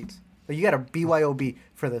handicap seats. Like, you got a BYOB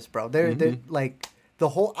for this, bro. They're like the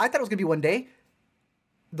whole. I thought it was gonna be one day.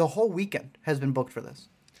 The whole weekend has been booked for this.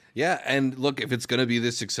 Yeah, and look, if it's going to be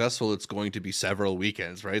this successful, it's going to be several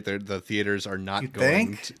weekends, right? The theaters are not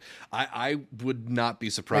going to... I would not be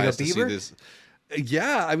surprised to see this.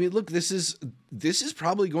 Yeah, I mean, look, this is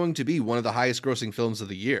probably going to be one of the highest grossing films of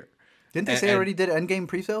the year. Didn't they say already did Endgame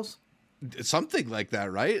pre-sales? Something like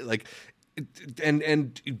that, right? Like,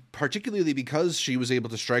 and particularly because she was able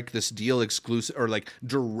to strike this deal exclusive or like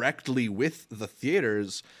directly with the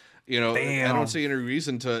theaters. You know, I don't see any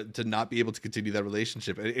reason to not be able to continue that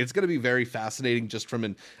relationship. It's going to be very fascinating just from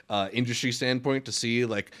an industry standpoint to see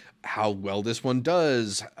like how well this one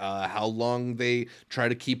does, how long they try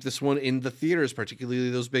to keep this one in the theaters,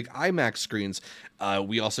 particularly those big IMAX screens.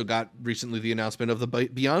 We also got recently the announcement of the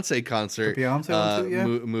Beyonce concert,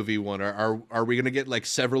 movie one. Are we going to get like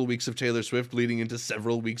several weeks of Taylor Swift leading into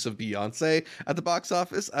several weeks of Beyonce at the box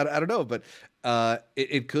office? I don't know, but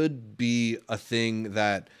it could be a thing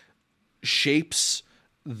that shapes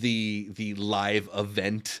the live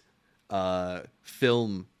event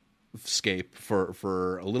film scape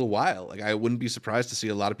for a little while. Like I wouldn't be surprised to see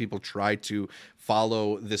a lot of people try to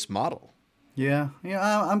follow this model. Yeah,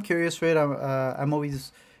 I'm curious, right? I'm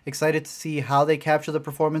always excited to see how they capture the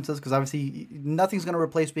performances because obviously nothing's going to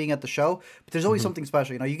replace being at the show, but there's always something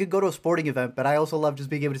special. You know, you could go to a sporting event, but I also love just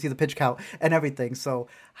being able to see the pitch count and everything. So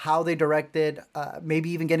how they directed, maybe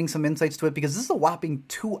even getting some insights to it because this is a whopping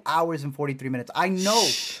 2 hours and 43 minutes. I know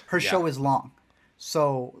her show is long.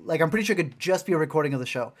 So, like, I'm pretty sure it could just be a recording of the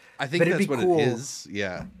show. I think that's what it is,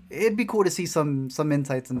 yeah. It'd be cool to see some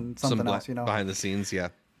insights and something else, you know. Behind the scenes, yeah.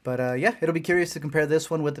 But yeah, it'll be curious to compare this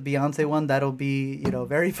one with the Beyonce one. That'll be,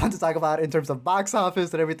 very fun to talk about in terms of box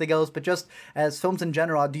office and everything else. But just as films in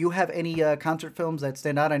general, do you have any concert films that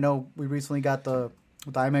stand out? I know we recently got the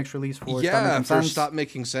IMAX release for Stop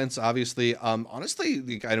Making Sense, obviously.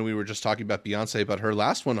 Honestly, I know we were just talking about Beyonce, but her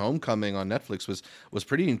last one, Homecoming, on Netflix was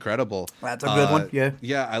pretty incredible. That's a good one, yeah.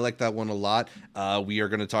 Yeah, I like that one a lot. We are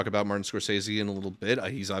going to talk about Martin Scorsese in a little bit.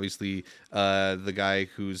 He's obviously the guy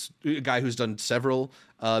who's done several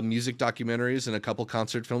music documentaries and a couple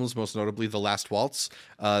concert films, most notably The Last Waltz,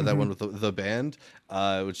 that one with the band,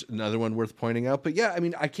 which another one worth pointing out. But yeah, I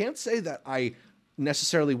mean, I can't say that I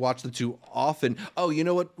necessarily watch the two often. Oh, you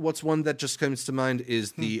know what's one that just comes to mind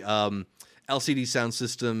is the LCD Sound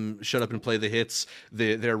System Shut Up and Play the Hits,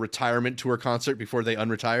 their retirement tour concert before they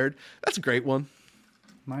unretired. That's a great one.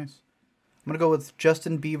 Nice. I'm gonna go with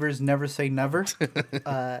Justin Bieber's Never Say Never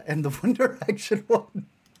and the One Direction one.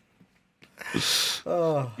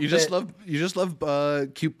 You just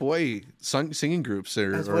love cute boy singing groups.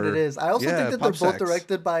 That's what it is. I also think that they're both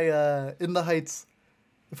directed by In the Heights,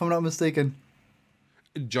 if I'm not mistaken.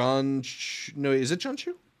 No, is it John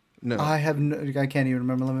Chu? No, I can't even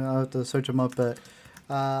remember. I'll have to search them up. But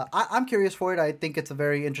I'm curious for it. I think it's a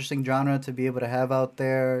very interesting genre to be able to have out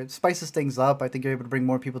there. It spices things up. I think you're able to bring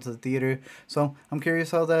more people to the theater. So I'm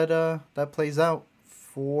curious how that plays out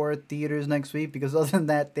for theaters next week. Because other than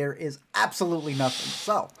that, there is absolutely nothing.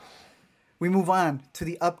 So we move on to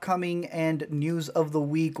the upcoming and news of the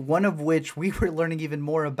week. One of which we were learning even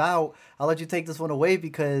more about. I'll let you take this one away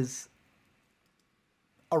because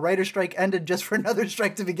a writer's strike ended just for another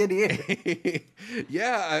strike to begin here.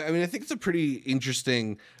 Yeah, I mean, I think it's a pretty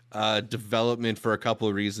interesting development for a couple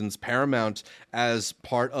of reasons. Paramount, as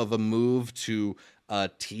part of a move to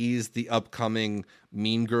tease the upcoming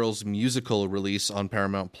Mean Girls musical release on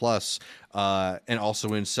Paramount Plus, and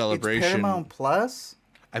also in celebration. It's Paramount Plus?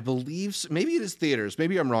 I believe so. Maybe it is theaters.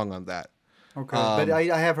 Maybe I'm wrong on that. Okay, but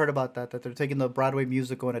I have heard about that they're taking the Broadway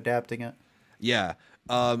musical and adapting it. Yeah.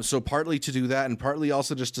 So partly to do that, and partly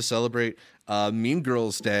also just to celebrate Mean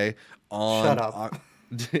Girls Day on Shut up.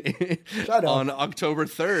 Shut up. On October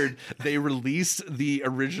 3rd, they released the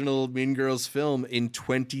original Mean Girls film in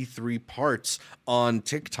 23 parts on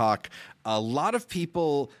TikTok. A lot of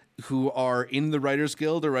people who are in the Writers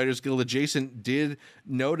Guild or Writers Guild adjacent did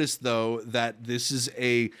notice, though, that this is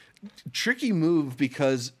a tricky move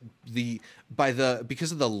because of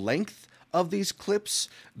the length of these clips.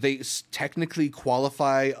 They technically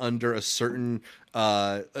qualify under a certain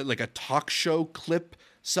like a talk show clip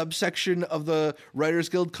subsection of the Writers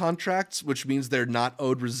Guild contracts, which means they're not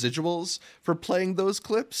owed residuals for playing those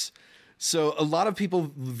clips. So a lot of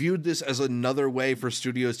people viewed this as another way for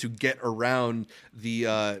studios to get around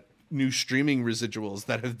the new streaming residuals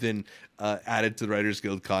that have been added to the Writers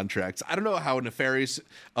Guild contracts. I don't know how nefarious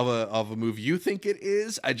of a move you think it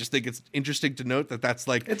is. I just think it's interesting to note that that's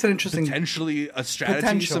like it's an interesting potentially a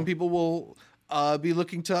strategy some people will be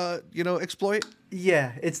looking to exploit.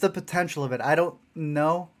 Yeah, it's the potential of it. I don't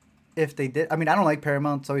know if they did. I mean, I don't like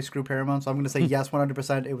Paramount, so I screw Paramount. So I'm going to say yes,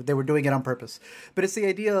 100%. They were doing it on purpose. But it's the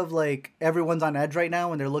idea of like everyone's on edge right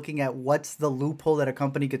now and they're looking at what's the loophole that a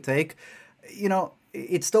company could take.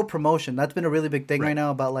 It's still promotion. That's been a really big thing right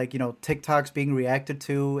now about like, TikToks being reacted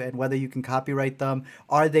to and whether you can copyright them.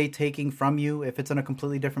 Are they taking from you if it's on a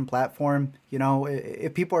completely different platform?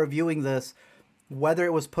 If people are viewing this, whether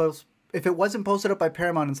it was if it wasn't posted up by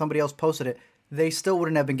Paramount and somebody else posted it, they still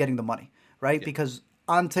wouldn't have been getting the money, right? Yeah. Because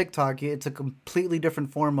on TikTok, it's a completely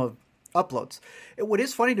different form of uploads. What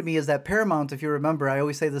is funny to me is that Paramount, if you remember, I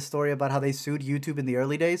always say this story about how they sued YouTube in the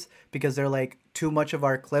early days because they're like, too much of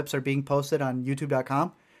our clips are being posted on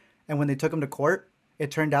youtube.com. And when they took them to court,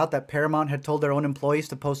 it turned out that Paramount had told their own employees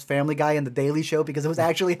to post Family Guy and The Daily Show because it was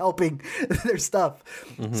actually helping their stuff.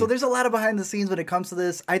 Mm-hmm. So there's a lot of behind the scenes when it comes to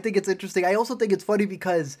this. I think it's interesting. I also think it's funny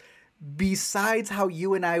because besides how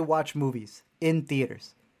you and I watch movies in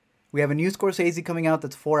theaters, we have a new Scorsese coming out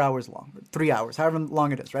that's 4 hours long, 3 hours, however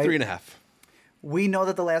long it is, right? 3.5. We know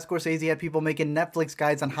that the last Scorsese had people making Netflix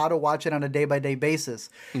guides on how to watch it on a day-by-day basis.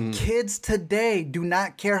 Mm. Kids today do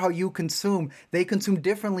not care how you consume. They consume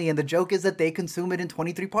differently, and the joke is that they consume it in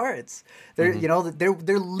 23 parts. They're,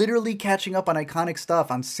 they're literally catching up on iconic stuff,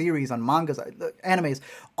 on series, on mangas, animes,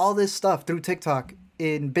 all this stuff through TikTok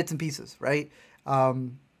in bits and pieces, right?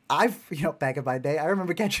 Back in my day, I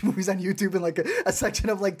remember catching movies on YouTube in like a section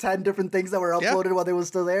of like 10 different things that were uploaded while they were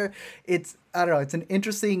still there. It's an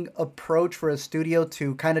interesting approach for a studio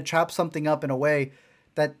to kind of chop something up in a way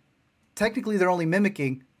that technically they're only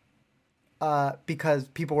mimicking because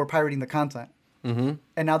people were pirating the content. Mm-hmm.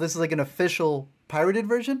 And now this is like an official pirated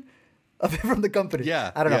version of it from the company.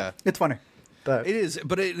 Yeah. I don't know. It's funny. But it is,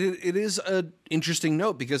 but it is an interesting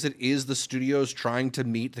note because it is the studios trying to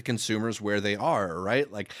meet the consumers where they are,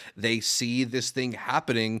 right? Like they see this thing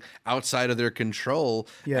happening outside of their control,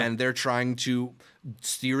 and they're trying to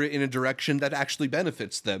steer it in a direction that actually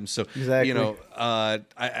benefits them. So, you know,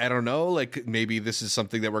 I don't know, like maybe this is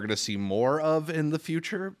something that we're going to see more of in the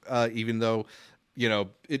future, even though, you know,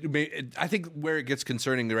 I think where it gets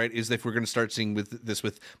concerning, right, is if we're going to start seeing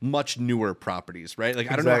with much newer properties, right?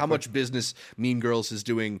 Like, I don't know how much business Mean Girls is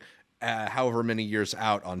doing however many years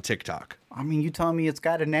out on TikTok. I mean, you telling me it's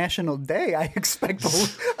got a national day. I expect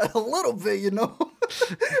a little bit, you know?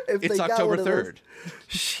 It's October 3rd.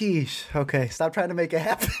 Sheesh. Okay, stop trying to make it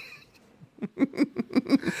happen.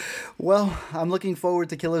 Well, I'm looking forward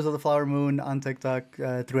to Killers of the Flower Moon on TikTok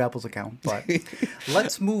through Apple's account. But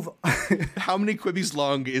let's move on. How many Quibbies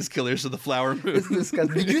long is Killers of the Flower Moon? It's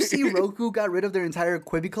disgusting. Did you see Roku got rid of their entire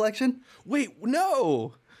Quibi collection? Wait,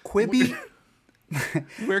 no. Quibi.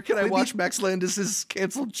 Where can I watch Max Landis'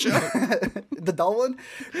 canceled show? The doll one?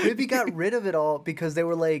 Quibi got rid of it all because they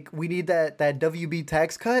were like, we need that WB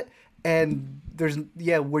tax cut. And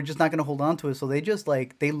we're just not going to hold on to it. So they just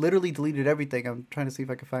they literally deleted everything. I'm trying to see if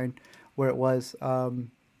I can find where it was.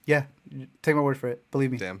 Yeah, take my word for it.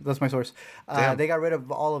 Believe me. Damn. That's my source. They got rid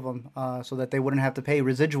of all of them so that they wouldn't have to pay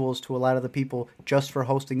residuals to a lot of the people just for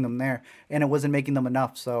hosting them there. And it wasn't making them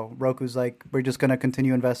enough. So Roku's like, we're just going to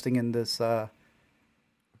continue investing in this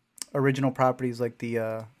original properties like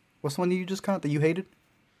the, what's the one that you just caught that you hated?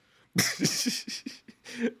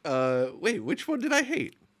 Wait, which one did I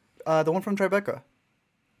hate? The one from Tribeca.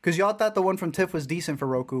 Because y'all thought the one from TIFF was decent for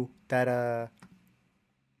Roku. That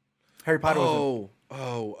Harry Potter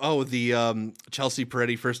was the Chelsea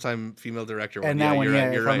Peretti first time female director one. And that one,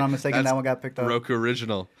 if I'm not mistaken, that one got picked up. Roku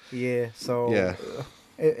original. Yeah, so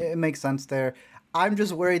it makes sense there. I'm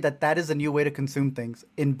just worried that is a new way to consume things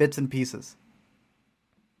in bits and pieces.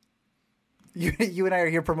 You and I are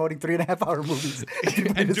here promoting 3.5 hour movies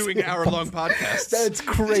and doing hour-long podcasts. That's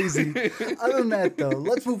crazy. Other than that, though,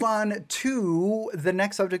 let's move on to the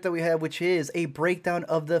next subject that we have, which is a breakdown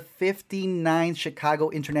of the 59th Chicago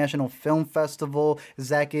International Film Festival.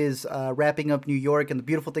 Zach is wrapping up New York, and the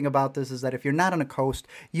beautiful thing about this is that if you're not on a coast,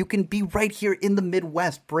 you can be right here in the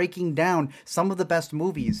Midwest breaking down some of the best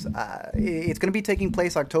movies. It's going to be taking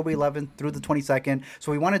place October 11th through the 22nd,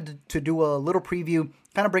 so we wanted to do a little preview,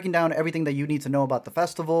 kind of breaking down everything that you need to know about the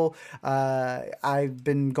festival. I've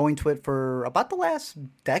been going to it for about the last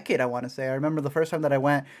decade, I want to say. I remember the first time that I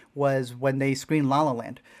went was when they screened La La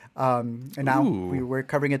Land. And now we're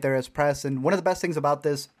covering it there as press. And one of the best things about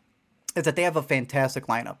this is that they have a fantastic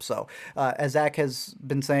lineup. So as Zach has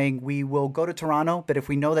been saying, we will go to Toronto, but if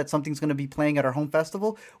we know that something's going to be playing at our home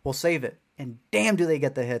festival, we'll save it. And damn, do they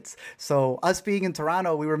get the hits. So us being in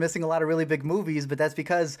Toronto, we were missing a lot of really big movies, but that's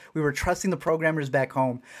because we were trusting the programmers back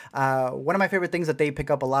home. One of my favorite things that they pick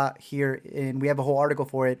up a lot here, and we have a whole article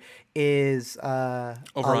for it, is over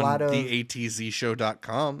on the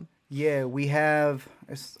atzshow.com. Yeah, we have,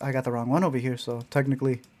 I got the wrong one over here, so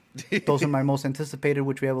technically those are my most anticipated,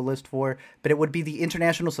 which we have a list for, but it would be the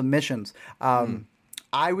international submissions.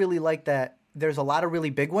 I really like that there's a lot of really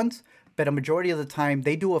big ones, but a majority of the time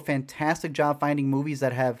they do a fantastic job finding movies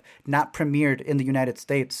that have not premiered in the United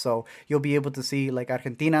States. So you'll be able to see like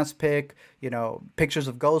Argentina's pick, Pictures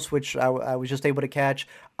of Ghosts, which I was just able to catch.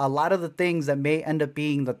 A lot of the things that may end up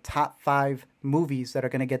being the top 5 movies that are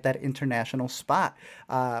going to get that international spot.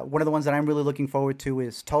 One of the ones that I'm really looking forward to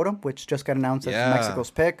is Totem, which just got announced as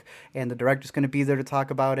Mexico's pick, and the director's going to be there to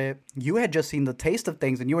talk about it. You had just seen the taste of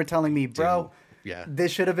things, and you were telling me, bro,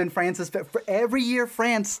 this should have been France's pick. For every year,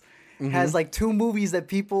 France has like 2 movies that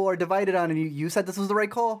people are divided on, and you said this was the right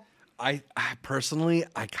call. I personally,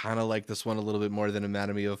 I kind of like this one a little bit more than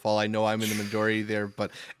Anatomy of a Fall. I know I'm in the majority there, but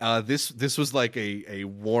this was like a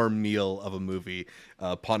warm meal of a movie,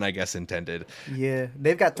 pun I guess intended. Yeah,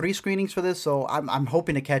 they've got 3 screenings for this, so I'm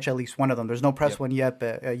hoping to catch at least one of them. There's no press one yet,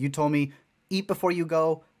 but you told me eat before you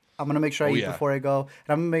go. I'm going to make sure I eat before I go. And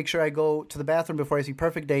I'm going to make sure I go to the bathroom before I see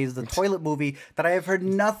Perfect Days, the toilet movie that I have heard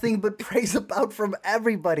nothing but praise about from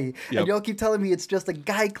everybody. Yep. And y'all keep telling me it's just a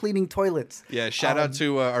guy cleaning toilets. Yeah, shout out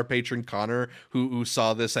to our patron Connor, who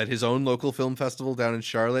saw this at his own local film festival down in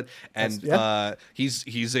Charlotte. And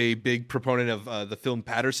he's a big proponent of the film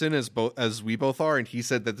Patterson, as we both are. And he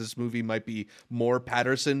said that this movie might be more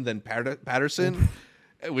Patterson than Patterson.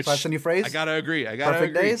 Which that's a new phrase? I got to agree.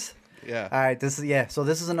 Perfect Days? Yeah. All right. So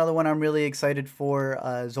this is another one I'm really excited for.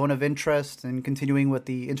 Zone of Interest, and continuing with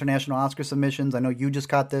the international Oscar submissions. I know you just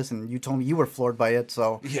caught this, and you told me you were floored by it.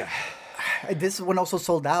 So yeah, this one also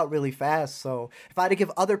sold out really fast. So if I had to give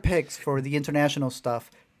other picks for the international stuff,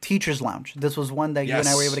 Teacher's Lounge. This was one that you and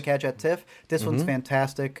I were able to catch at TIFF. This one's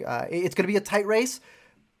fantastic. It's going to be a tight race,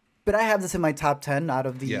 but I have this in my top 10 out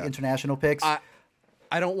of the international picks.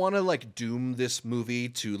 I don't want to like doom this movie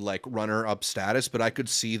to like runner-up status, but I could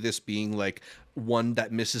see this being like one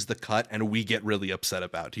that misses the cut and we get really upset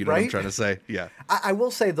about. You know what I'm trying to say? Yeah. I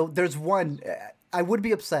will say, though, there's one. I would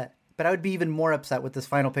be upset, but I would be even more upset with this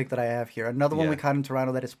final pick that I have here. Another one we caught in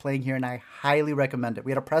Toronto that is playing here, and I highly recommend it.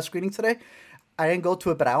 We had a press screening today. I didn't go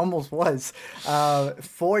to it, but I almost was.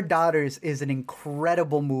 Four Daughters is an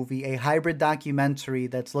incredible movie, a hybrid documentary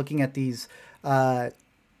that's looking at these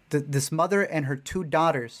this mother and her two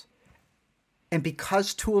daughters. And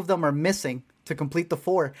because two of them are missing to complete the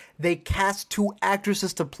four, they cast two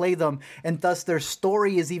actresses to play them. And thus their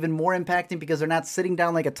story is even more impacting because they're not sitting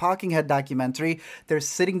down like a talking head documentary. They're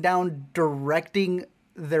sitting down directing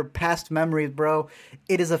their past memories, bro.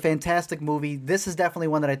 It is a fantastic movie. This is definitely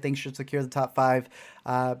one that I think should secure the top 5.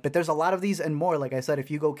 But there's a lot of these and more. Like I said,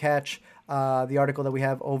 if you go catch the article that we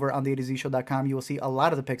have over on the AtoZShow.com, you will see a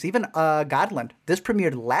lot of the picks. Even Godland. This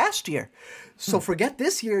premiered last year. So forget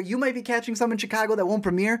this year. You might be catching some in Chicago that won't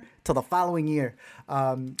premiere till the following year.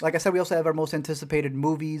 Like I said, we also have our most anticipated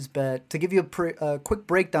movies. But to give you a quick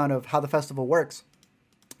breakdown of how the festival works,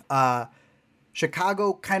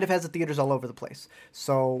 Chicago kind of has the theaters all over the place.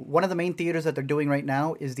 So one of the main theaters that they're doing right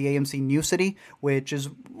now is the AMC New City, which is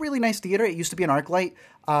really nice theater. It used to be an ArcLight,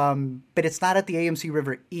 but it's not at the AMC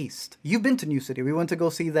River East. You've been to New City. We went to go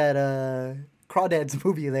see that Crawdads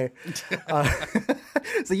movie there.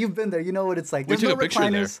 So you've been there. You know what it's like. There's no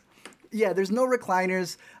recliners. Yeah, there's no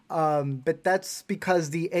recliners, but that's because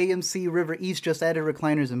the AMC River East just added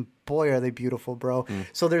recliners, and boy, are they beautiful, bro.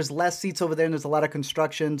 So there's less seats over there, and there's a lot of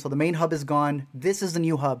construction, so the main hub is gone. This is the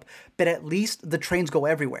new hub, but at least the trains go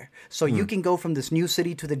everywhere. So you can go from this New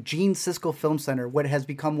City to the Gene Siskel Film Center, what has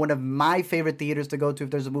become one of my favorite theaters to go to if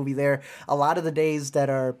there's a movie there. A lot of the days that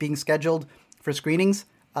are being scheduled for screenings,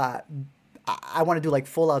 I want to do like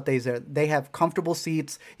full out days there. They have comfortable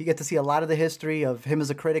seats. You get to see a lot of the history of him as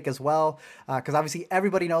a critic as well. Because obviously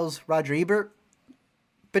everybody knows Roger Ebert.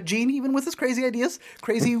 But Gene, even with his crazy ideas,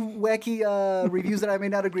 crazy, wacky reviews that I may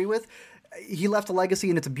not agree with, he left a legacy,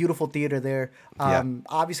 and it's a beautiful theater there.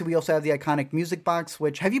 Obviously, we also have the iconic Music Box,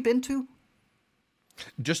 which have you been to?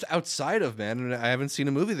 Just outside of, man, and I haven't seen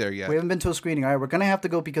a movie there yet. We haven't been to a screening. All right, we're going to have to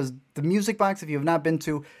go because the Music Box, if you have not been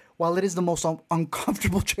to, while it is the most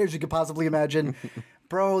uncomfortable chairs you could possibly imagine,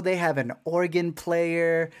 bro, they have an organ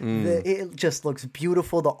player. It just looks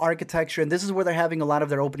beautiful, the architecture. And this is where they're having a lot of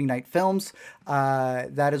their opening night films.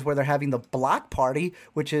 That is where they're having the block party,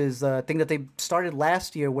 which is a thing that they started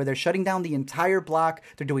last year where they're shutting down the entire block.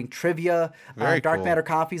 They're doing trivia. Dark Matter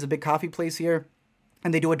Coffee is a big coffee place here.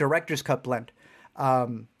 And they do a director's cut blend.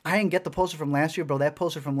 I didn't get the poster from last year, bro. That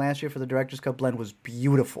poster from last year for the Director's Cut blend was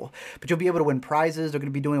beautiful. But you'll be able to win prizes. They're going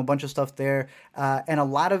to be doing a bunch of stuff there. And a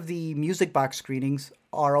lot of the Music Box screenings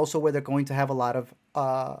are also where they're going to have a lot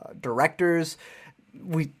of directors.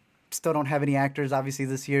 We still don't have any actors, obviously,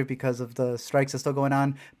 this year because of the strikes that's still going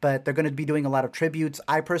on. But they're going to be doing a lot of tributes.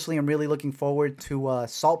 I personally am really looking forward to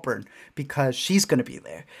Saltburn because she's going to be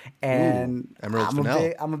there. And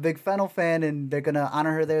I'm a big Fennel fan, and they're going to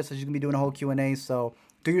honor her there. So she's going to be doing a whole Q&A. So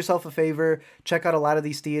do yourself a favor. Check out a lot of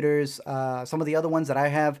these theaters. Some of the other ones that I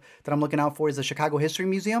have that I'm looking out for is the Chicago History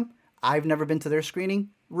Museum. I've never been to their screening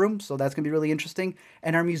room, so that's going to be really interesting.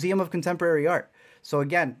 And our Museum of Contemporary Art. So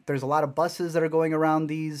again, there's a lot of buses that are going around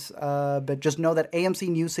these, but just know that AMC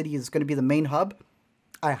New City is going to be the main hub.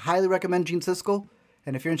 I highly recommend Gene Siskel,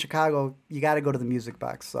 and if you're in Chicago, you got to go to the Music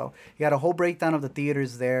Box. So you got a whole breakdown of the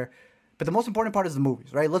theaters there. But the most important part is the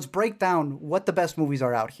movies, right? Let's break down what the best movies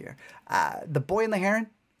are out here. The Boy and the Heron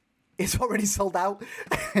is already sold out.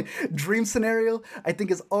 Dream Scenario, I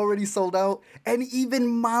think, is already sold out. And even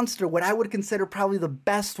Monster, what I would consider probably the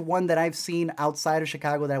best one that I've seen outside of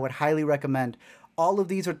Chicago that I would highly recommend. All of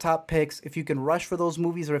these are top picks. If you can rush for those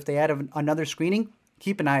movies or if they add another screening,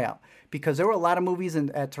 keep an eye out. Because there were a lot of movies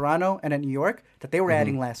at Toronto and at New York that they were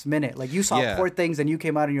adding last minute. Like you saw Poor Things and you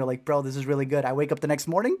came out and you're like, bro, this is really good. I wake up the next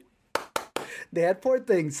morning, they had Poor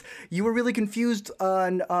Things. You were really confused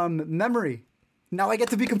on Memory. Now I get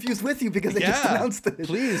to be confused with you because they just announced it.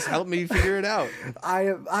 Please help me figure it out.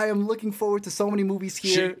 I am looking forward to so many movies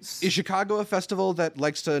here. Is Chicago a festival that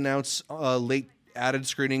likes to announce late added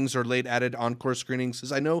screenings or late added encore screenings?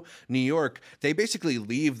 Because I know New York, they basically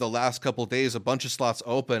leave the last couple days a bunch of slots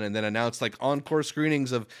open and then announce like encore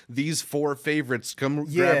screenings of these 4 favorites. Come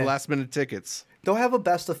grab last minute tickets. They'll have a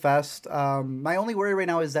best of fest. My only worry right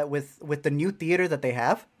now is that with the new theater that they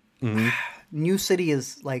have, New City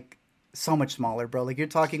is like so much smaller, bro. Like, you're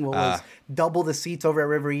talking what was double the seats over at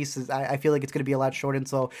River East. I feel like it's going to be a lot shortened,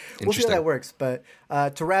 so we'll see how that works. But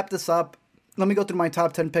to wrap this up, let me go through my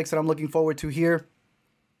top 10 picks that I'm looking forward to here.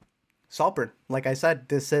 Saltburn. Like I said,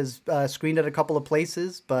 this is screened at a couple of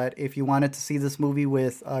places, but if you wanted to see this movie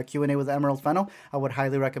with Q&A with Emerald Fennell, I would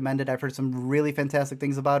highly recommend it. I've heard some really fantastic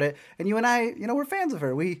things about it. And you and I, you know, we're fans of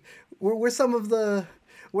her. We're some of the...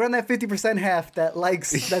 We're on that 50% half that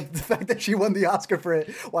likes the fact that she won the Oscar for it,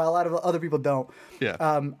 while a lot of other people don't. Yeah.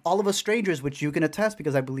 All of Us Strangers, which you can attest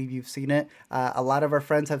because I believe you've seen it. A lot of our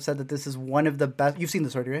friends have said that this is one of the best. You've seen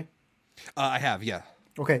this already, right? I have, yeah.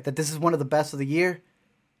 Okay, that this is one of the best of the year.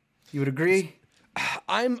 You would agree?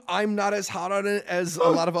 I'm not as hot on it as a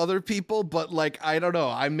lot of other people, but like I don't know.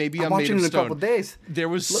 I'm made of watching it in stone. a couple days. There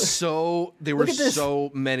were so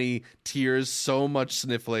many tears, so much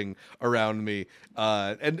sniffling around me.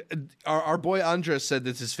 And our boy Andres said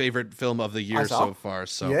this is his favorite film of the year so far.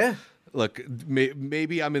 So yeah. Look,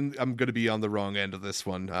 maybe I'm going to be on the wrong end of this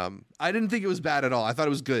one. I didn't think it was bad at all. I thought it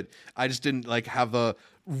was good. I just didn't like have a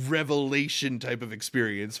revelation type of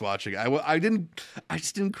experience watching it. I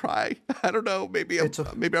just didn't cry. I don't know. Maybe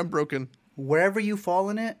I'm broken. Wherever you fall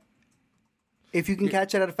in it, if you can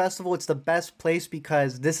catch it at a festival, it's the best place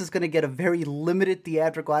because this is going to get a very limited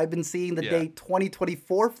theatrical. I've been seeing the day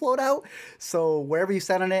 2024 float out. So wherever you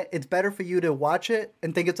stand on it, it's better for you to watch it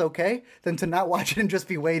and think it's okay than to not watch it and just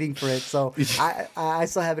be waiting for it. So I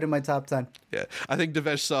still have it in my top 10. Yeah, I think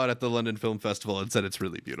Devesh saw it at the London Film Festival and said it's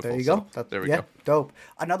really beautiful. There you go. There we go. Dope.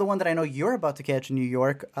 Another one that I know you're about to catch in New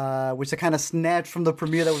York, which I kind of snatched from the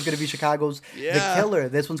premiere that was going to be Chicago's The Killer.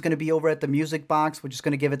 This one's going to be over at the Music Box, which is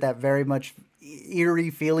going to give it that very much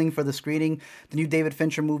eerie feeling for the screening. The new David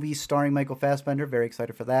Fincher movie starring Michael Fassbender. Very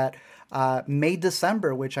excited for that. May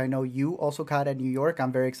December, which I know you also caught at New York.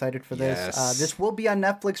 I'm very excited for this. Yes. This will be on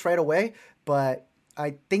Netflix right away, but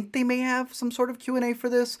I think they may have some sort of Q&A for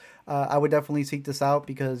this. I would definitely seek this out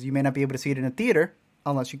because you may not be able to see it in a theater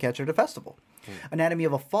unless you catch it at a festival. Anatomy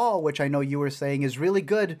of a Fall, which I know you were saying is really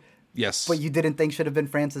good. Yes. But you didn't think should have been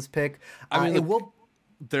France's pick. I mean,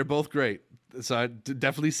 they're both great. So I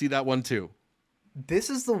definitely see that one too. This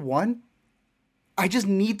is the one. I just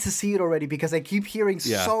need to see it already because I keep hearing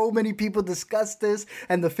so many people discuss this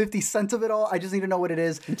and the 50 cents of it all. I just need to know what it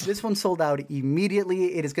is. This one sold out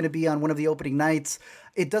immediately. It is going to be on one of the opening nights.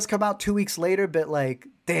 It does come out 2 weeks later, but like,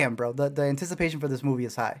 damn, bro, the anticipation for this movie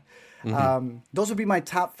is high. Mm-hmm. Those would be my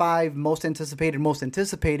top 5 most anticipated.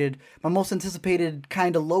 My most anticipated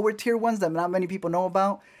kind of lower tier ones that not many people know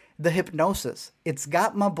about. The Hypnosis. It's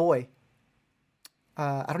got my boy.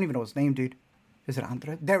 I don't even know his name, dude. Is it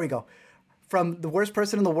Andre? There we go. From The Worst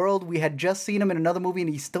Person in the World. We had just seen him in another movie, and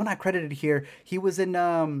he's still not credited here. He was in...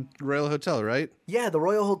 Royal Hotel, right? Yeah, The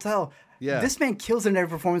Royal Hotel. Yeah. This man kills it in every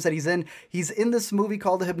performance that he's in. He's in this movie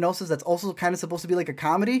called The Hypnosis that's also kind of supposed to be like a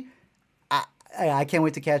comedy. I can't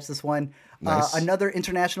wait to catch this one. Nice. Another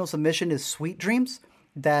international submission is Sweet Dreams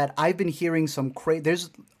that I've been hearing some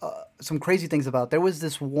crazy things about. There was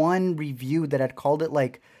this one review that had called it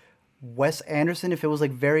like Wes Anderson, if it was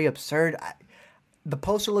like very absurd. The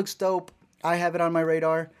poster looks dope. I have it on my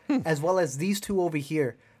radar, as well as these two over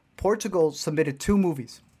here. Portugal submitted 2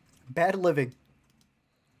 movies, Bad Living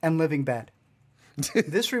and Living Bad.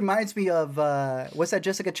 This reminds me of, what's that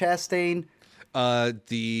Jessica Chastain?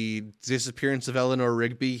 The Disappearance of Eleanor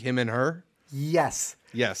Rigby, Him and Her? Yes.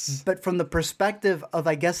 Yes. But from the perspective of,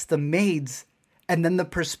 I guess, the maids, and then the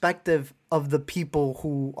perspective of the people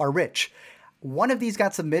who are rich. One of these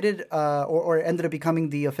got submitted or ended up becoming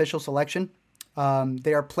the official selection.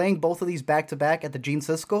 They are playing both of these back-to-back at the Gene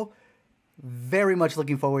Siskel. Very much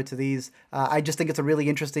looking forward to these. I just think it's a really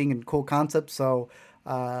interesting and cool concept, so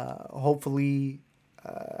hopefully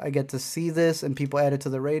I get to see this and people add it to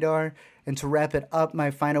the radar. And to wrap it up,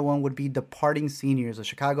 my final one would be Departing Seniors, a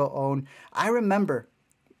Chicago-owned. I remember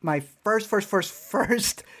my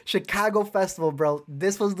first Chicago festival, bro.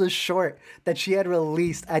 This was the short that she had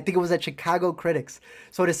released. I think it was at Chicago Critics.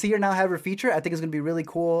 So to see her now have her feature, I think it's going to be really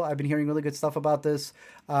cool. I've been hearing really good stuff about this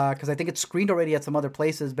because I think it's screened already at some other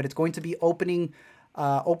places, but it's going to be opening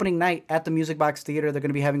night at the Music Box Theater. They're going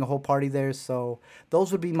to be having a whole party there. So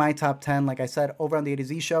those would be my top 10. Like I said, over on the A to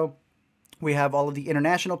Z show, we have all of the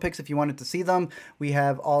international picks if you wanted to see them. We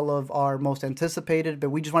have all of our most anticipated, but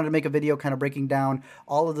we just wanted to make a video kind of breaking down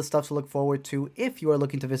all of the stuff to look forward to if you are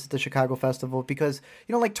looking to visit the Chicago Festival. Because,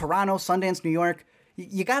 you know, like Toronto, Sundance, New York,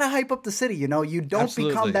 you got to hype up the city, you know? You don't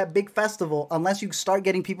become that big festival unless you start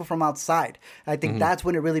getting people from outside. I think that's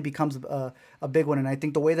when it really becomes a big one. And I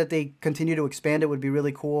think the way that they continue to expand it would be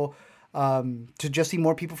really cool to just see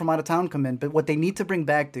more people from out of town come in. But what they need to bring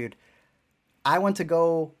back, dude, I went to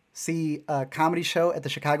go see a comedy show at the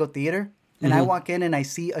Chicago Theater, and I walk in and I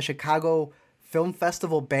see a Chicago Film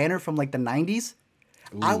Festival banner from like the 90s.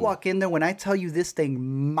 Ooh. I walk in there, when I tell you this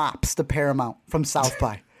thing mops the Paramount from South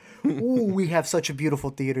by. Ooh, we have such a beautiful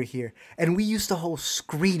theater here. And we used to hold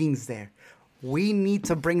screenings there. We need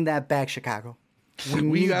to bring that back, Chicago.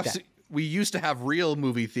 We used to have real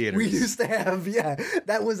movie theaters. We used to have, yeah.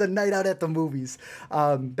 That was a night out at the movies.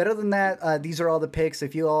 Better than that, these are all the picks.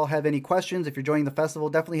 If you all have any questions, if you're joining the festival,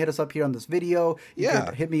 definitely hit us up here on this video. You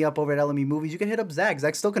can hit me up over at LME Movies. You can hit up Zach.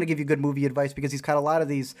 Zach's still going to give you good movie advice because he's caught a lot of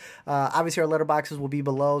these. Obviously, our letterboxes will be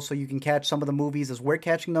below, so you can catch some of the movies as we're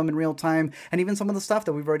catching them in real time, and even some of the stuff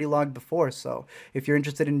that we've already logged before. So if you're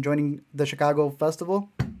interested in joining the Chicago Festival,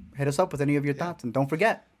 hit us up with any of your thoughts. And don't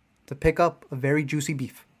forget to pick up a very juicy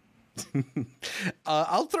beef.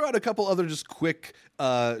 I'll throw out a couple other just quick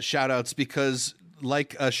shout outs because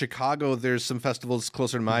like Chicago, there's some festivals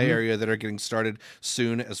closer to my area that are getting started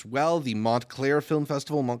soon as well. The Montclair Film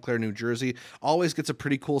Festival, Montclair, New Jersey, always gets a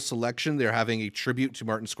pretty cool selection. They're having a tribute to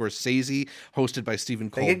Martin Scorsese, hosted by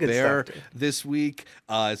Stephen Colbert this week,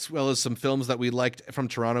 as well as some films that we liked from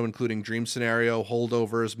Toronto, including Dream Scenario,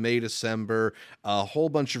 Holdovers, May, December, a whole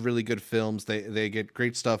bunch of really good films. They get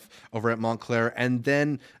great stuff over at Montclair. And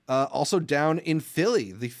then also down in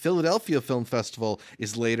Philly, the Philadelphia Film Festival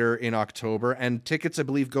is later in October, and tickets, I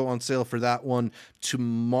believe, go on sale for that one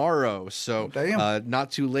tomorrow. So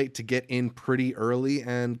not too late to get in pretty early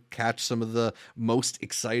and catch some of the most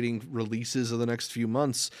exciting releases of the next few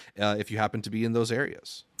months if you happen to be in those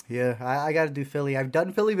areas. Yeah, I got to do Philly. I've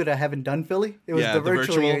done Philly, but I haven't done Philly. It was the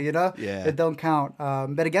virtual year, you know? Yeah. It don't count.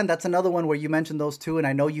 But again, that's another one where you mentioned those two, and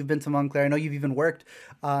I know you've been to Montclair. I know you've even worked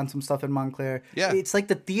on some stuff in Montclair. Yeah. It's like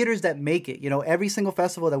the theaters that make it. You know, every single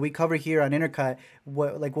festival that we cover here on Intercut,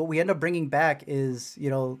 what we end up bringing back is, you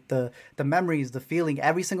know, the memories, the feeling.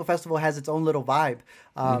 Every single festival has its own little vibe.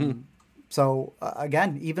 So,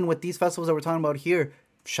 again, even with these festivals that we're talking about here,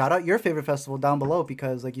 shout out your favorite festival down below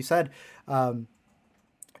because, like you said,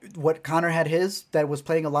 what Connor had his that was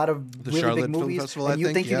playing a lot of really Charlotte big movies, Film Festival, and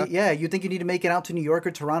you think, you think you need to make it out to New York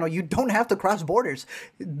or Toronto. You don't have to cross borders.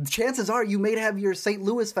 Chances are you may have your St.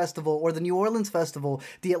 Louis festival or the New Orleans festival,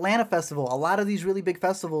 the Atlanta festival. A lot of these really big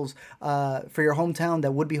festivals for your hometown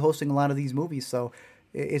that would be hosting a lot of these movies. So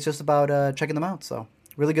it's just about checking them out. So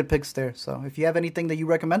really good picks there. So if you have anything that you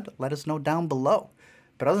recommend, let us know down below.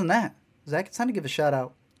 But other than that, Zach, it's time to give a shout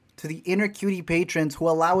out to the Inner Cutie patrons who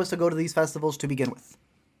allow us to go to these festivals to begin with.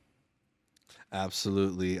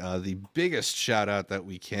 Absolutely. The biggest shout out that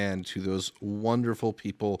we can to those wonderful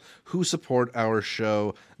people who support our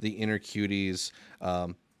show, the Inner Cuties.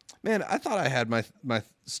 Man, I thought I had my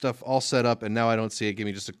stuff all set up and now I don't see it. Give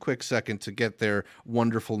me just a quick second to get their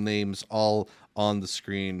wonderful names all on the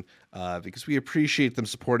screen because we appreciate them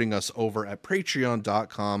supporting us over at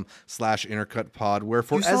patreon.com/intercutpod where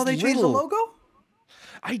for you saw they changed the logo?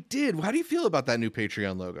 I did. How do you feel about that new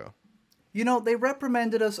Patreon logo? You know, they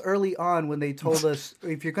reprimanded us early on when they told us,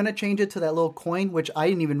 if you're going to change it to that little coin, which I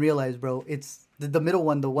didn't even realize, bro, it's the middle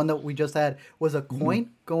one, the one that we just had, was a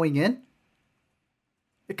coin going in.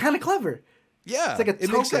 It's kind of clever. Yeah, it's like a token.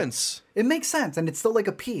 It makes sense. It makes sense, and it's still like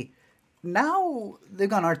a P. Now, they've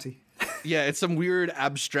gone artsy. Yeah, it's some weird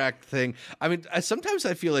abstract thing. I mean, sometimes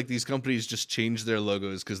I feel like these companies just change their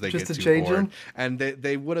logos because they get too bored. And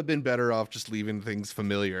they would have been better off just leaving things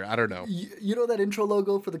familiar. I don't know. You know that intro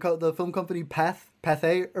logo for the film company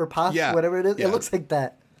Pathé or Path, whatever it is? Yeah. It looks like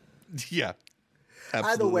that. Yeah,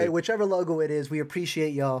 absolutely. Either way, whichever logo it is, we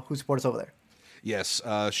appreciate y'all who support us over there. Yes,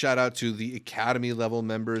 shout out to the Academy level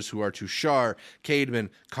members who are Tushar, Cademan,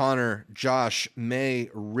 Connor, Josh, May,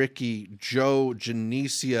 Ricky, Joe,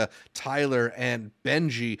 Janicia, Tyler, and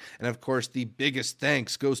Benji. And of course, the biggest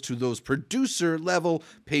thanks goes to those producer level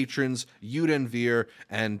patrons, Yuden Veer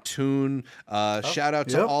and Toon. Shout out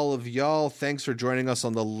to all of y'all. Thanks for joining us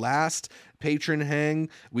on the last patron hang.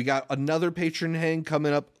 We got another patron hang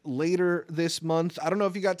coming up later this month. I don't know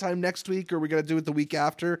if you got time next week or we're going to do it the week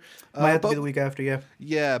after. Might have to be the week after, yeah.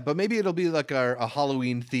 Yeah, but maybe it'll be like a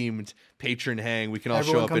Halloween themed patron hang. We can all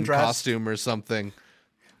show up in costume or something.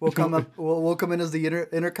 We'll come up. We'll come in as the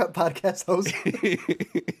Intercut podcast host.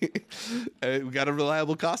 We got a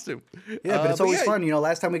reliable costume. Yeah, but it's always fun. You know,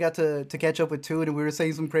 last time we got to catch up with Toon and we were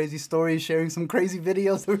saying some crazy stories, sharing some crazy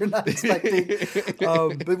videos that we were not expecting.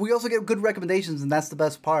 But we also get good recommendations, and that's the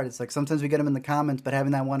best part. It's like sometimes we get them in the comments, but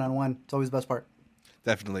having that one-on-one, it's always the best part.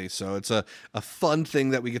 Definitely. So it's a fun thing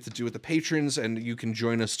that we get to do with the patrons, and you can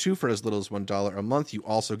join us too for as little as $1 a month. You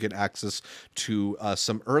also get access to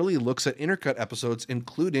some early looks at Intercut episodes,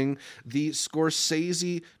 including the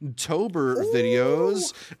Scorsese-tober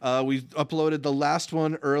videos. We uploaded the last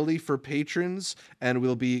one early for patrons, and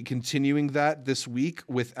we'll be continuing that this week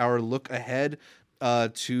with our look ahead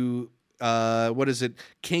to what is it?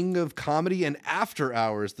 King of Comedy and After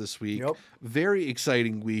Hours this week. Yep. Very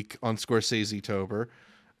exciting week on Scorsese-tober.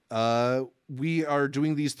 We are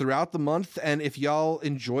doing these throughout the month, and if y'all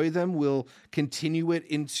enjoy them, we'll continue it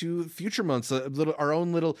into future months. Our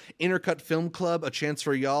own little Intercut Film Club, a chance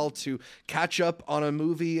for y'all to catch up on a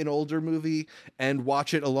movie, an older movie, and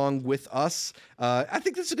watch it along with us. I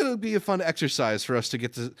think this is going to be a fun exercise for us to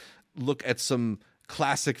get to look at some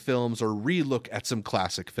classic films or re-look at some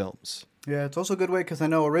classic films. Yeah, it's also a good way because I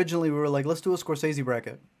know originally we were like, let's do a Scorsese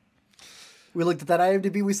bracket. We looked at that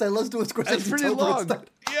IMDb, we said, let's do a Scorsese. That's pretty long.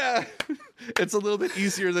 Yeah. It's a little bit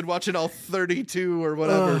easier than watching all 32 or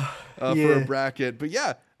whatever for a bracket. But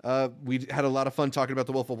yeah, we had a lot of fun talking about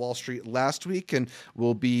The Wolf of Wall Street last week, and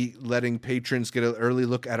we'll be letting patrons get an early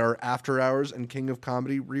look at our After Hours and King of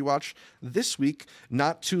Comedy rewatch this week.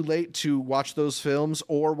 Not too late to watch those films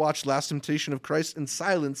or watch Last Temptation of Christ in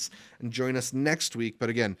silence and join us next week. But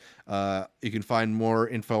again, you can find more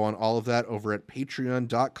info on all of that over at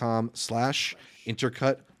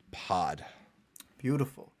patreon.com/intercutpod.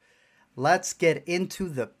 Beautiful. Let's get into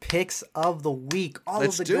the picks of the week. All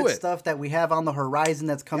of the good stuff that we have on the horizon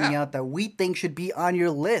that's coming out that we think should be on your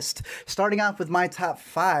list. Starting off with my top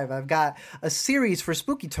 5, I've got a series for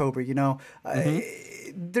Spookytober, you know.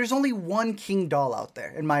 There's only one king doll out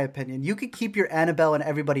there, in my opinion. You could keep your Annabelle and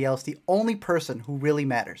everybody else. The only person who really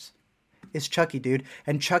matters is Chucky, dude.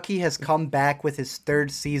 And Chucky has come back with his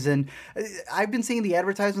 3rd season. I've been seeing the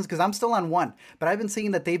advertisements because I'm still on 1, but I've been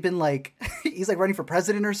seeing that they've been like, he's like running for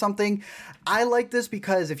president or something. I like this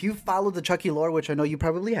because if you follow the Chucky lore, which I know you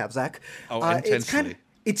probably have, Zach. Intensely.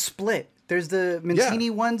 It's split. There's the Mancini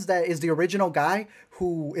ones that is the original guy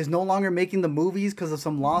who is no longer making the movies because of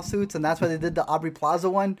some lawsuits, and that's why they did the Aubrey Plaza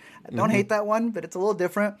one. I don't hate that one, but it's a little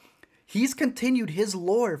different. He's continued his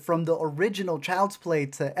lore from the original Child's Play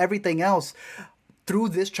to everything else through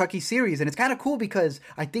this Chucky series. And it's kind of cool because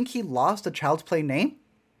I think he lost a Child's Play name.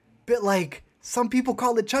 But, like, some people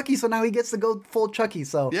call it Chucky, so now he gets to go full Chucky.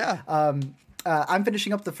 So, I'm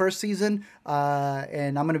finishing up the 1st season,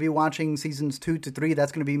 and I'm going to be watching seasons 2 to 3.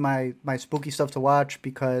 That's going to be my spooky stuff to watch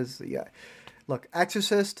because, look,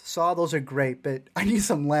 Exorcist, Saw, those are great, but I need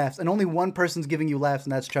some laughs. And only one person's giving you laughs,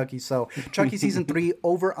 and that's Chucky. So Chucky Season 3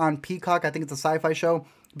 over on Peacock. I think it's a sci-fi show,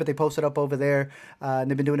 but they post it up over there. And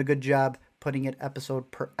they've been doing a good job putting it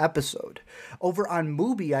episode per episode. Over on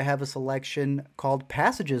Mubi, I have a selection called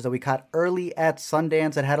Passages that we caught early at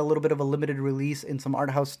Sundance. It had a little bit of a limited release in some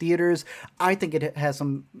art house theaters. I think it has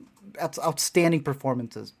some outstanding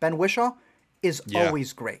performances. Ben Whishaw is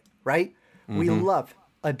always great, right? We love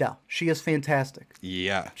Adele. She is fantastic.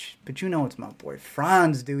 Yeah. But you know it's my boy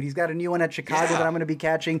Franz, dude. He's got a new one at Chicago that I'm going to be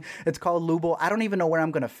catching. It's called Lubo. I don't even know where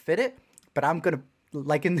I'm going to fit it, but I'm going to,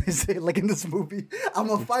 like in this movie, I'm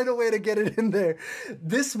going to find a way to get it in there.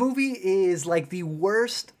 This movie is like the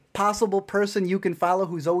worst possible person you can follow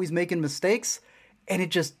who's always making mistakes, and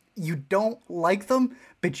it just, you don't like them,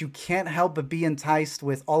 but you can't help but be enticed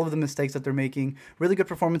with all of the mistakes that they're making. Really good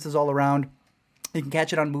performances all around. You can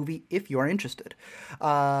catch it on Mubi if you are interested.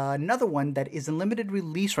 Another one that is in limited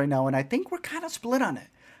release right now, and I think we're kind of split on it.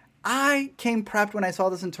 I came prepped when I saw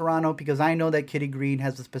this in Toronto because I know that Kitty Green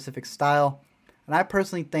has a specific style, and I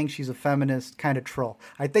personally think she's a feminist kind of troll.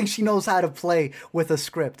 I think she knows how to play with a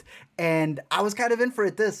script, and I was kind of in for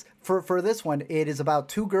it. For this one, it is about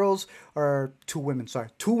two women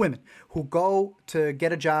who go to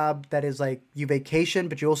get a job that is like you vacation,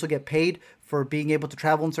 but you also get paid for being able to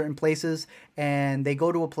travel in certain places, and they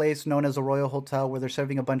go to a place known as a Royal Hotel where they're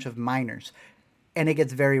serving a bunch of minors, and it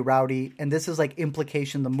gets very rowdy, and this is like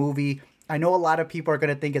implication the movie. I know a lot of people are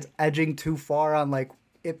going to think it's edging too far on like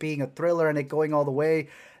it being a thriller and it going all the way.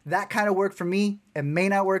 That kind of worked for me. It may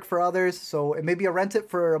not work for others, so it may be a rent it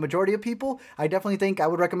for a majority of people. I definitely think I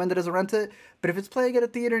would recommend it as a rent it, but if it's playing at a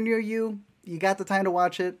theater near you, you got the time to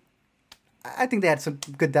watch it. I think they had some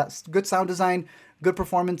good sound design, good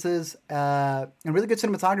performances, and really good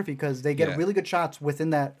cinematography because they get really good shots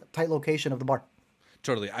within that tight location of the bar.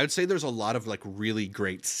 Totally. I would say there's a lot of like really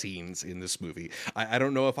great scenes in this movie. I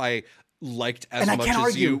don't know if I liked as much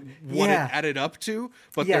as you what it added up to,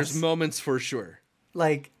 but there's moments for sure.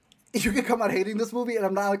 Like, you could come out hating this movie, and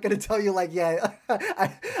I'm not going to tell you, like, yeah,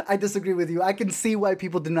 I disagree with you. I can see why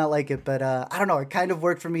people did not like it, but I don't know. It kind of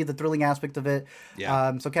worked for me, the thrilling aspect of it.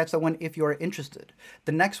 Yeah. So catch that one if you're interested.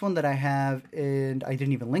 The next one that I have, and I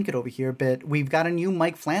didn't even link it over here, but we've got a new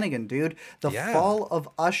Mike Flanagan, dude. The Fall of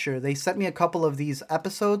Usher. They sent me a couple of these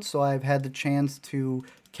episodes, so I've had the chance to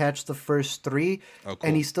catch the first 3. Oh, cool.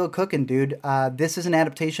 And he's still cooking, dude. This is an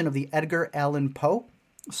adaptation of the Edgar Allan Poe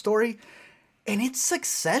story. And it's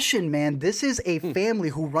Succession, man. This is a family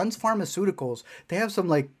who runs pharmaceuticals. They have some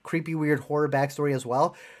like creepy, weird horror backstory as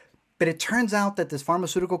well. But it turns out that this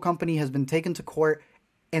pharmaceutical company has been taken to court,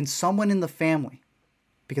 and someone in the family,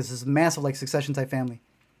 because it's a massive like Succession type family,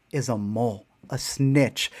 is a mole, a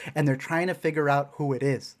snitch. And they're trying to figure out who it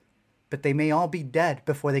is. But they may all be dead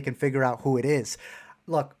before they can figure out who it is.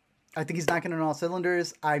 Look, I think he's knocking on all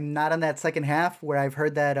cylinders. I'm not on that second half where I've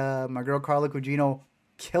heard that my girl Carla Gugino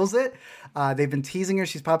kills it. They've been teasing her.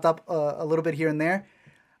 She's popped up a little bit here and there.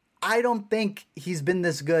 I don't think he's been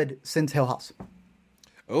this good since Hill House.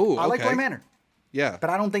 Oh, okay. I like Roy Manor. Yeah. But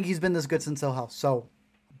I don't think he's been this good since Hill House. So,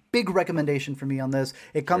 big recommendation for me on this.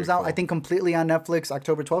 It comes out, I think, completely on Netflix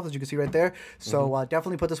October 12th, as you can see right there. So,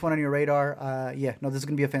 definitely put this one on your radar. Yeah, no, this is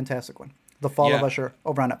going to be a fantastic one. The Fall of Usher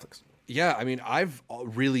over on Netflix. Yeah, I mean, I've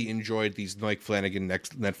really enjoyed these Mike Flanagan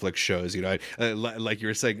Netflix shows. You know, like you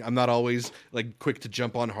were saying, I'm not always like quick to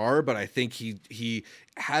jump on horror, but I think he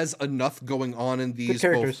has enough going on in these,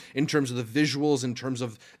 both in terms of the visuals, in terms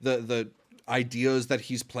of the ideas that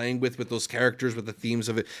he's playing with those characters, with the themes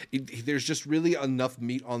of it. There's just really enough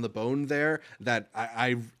meat on the bone there that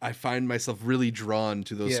I find myself really drawn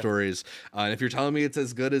to those stories. And if you're telling me it's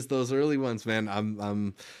as good as those early ones, man,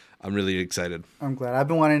 I'm really excited. I'm glad. I've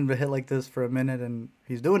been wanting to hit like this for a minute, and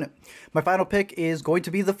he's doing it. My final pick is going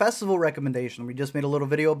to be the festival recommendation. We just made a little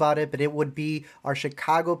video about it, but it would be our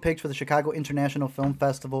Chicago picks for the Chicago International Film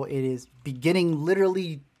Festival. It is beginning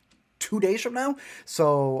literally 2 days from now.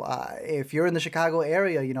 So if you're in the Chicago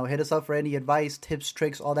area, you know, hit us up for any advice, tips,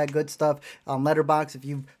 tricks, all that good stuff on Letterboxd. If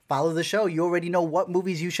you follow the show, you already know what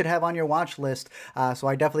movies you should have on your watch list. So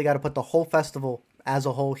I definitely got to put the whole festival as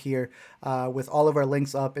a whole here, with all of our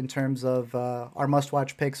links up in terms of our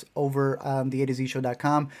must-watch picks over on the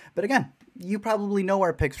A2ZShow.com. But again, you probably know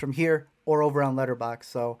our picks from here or over on Letterboxd.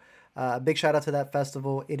 So big shout out to that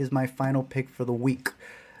festival. It is my final pick for the week.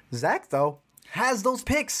 Zach, though, has those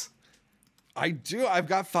picks. I do. I've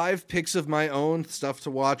got 5 picks of my own, stuff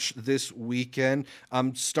to watch this weekend.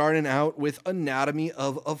 I'm starting out with Anatomy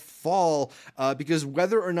of a Fall, because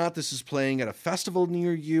whether or not this is playing at a festival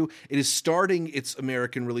near you, it is starting its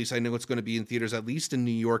American release. I know it's going to be in theaters, at least in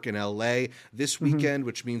New York and LA this weekend,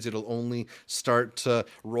 which means it'll only start to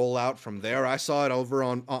roll out from there. I saw it over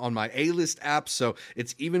on my A-List app, so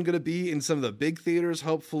it's even going to be in some of the big theaters,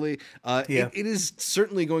 hopefully. It is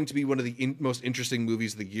certainly going to be one of the most interesting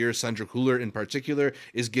movies of the year. Sandra Hüller, in particular,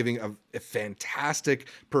 is giving a fantastic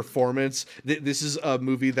performance. This is a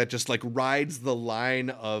movie that just like rides the line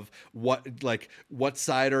of what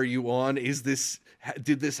side are you on?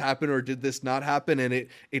 Did this happen or did this not happen? And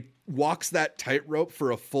it walks that tightrope for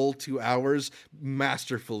a full 2 hours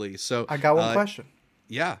masterfully. So I got one question.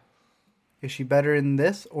 Yeah. Is she better in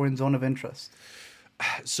this or in Zone of Interest?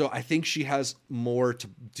 So I think she has more to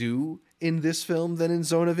do in this film than in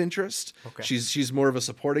Zone of Interest. Okay. She's more of a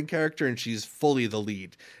supporting character, and she's fully the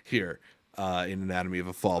lead here in Anatomy of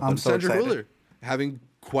a Fall. But so Sandra Hüller having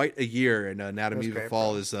quite a year in Anatomy of a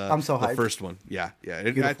Fall is the first one. Yeah.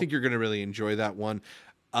 I think you're going to really enjoy that one.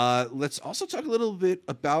 Let's also talk a little bit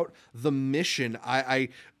about The Mission.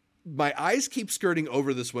 My eyes keep skirting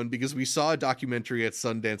over this one because we saw a documentary at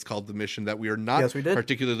Sundance called The Mission that we are not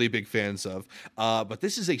particularly big fans of. But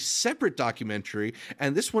this is a separate documentary,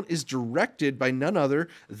 and this one is directed by none other,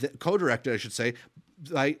 co-directed, I should say,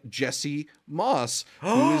 by Jesse Moss,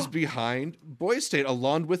 who is behind Boys State,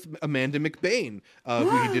 along with Amanda McBain,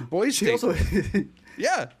 who did Boys State.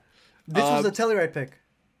 Yeah. This was a Telluride pick.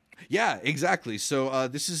 Yeah, exactly. So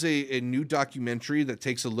this is a new documentary that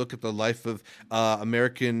takes a look at the life of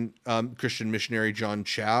American Christian missionary John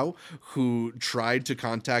Chow, who tried to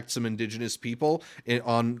contact some indigenous people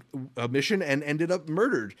on a mission and ended up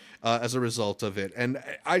murdered as a result of it. And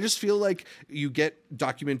I just feel like you get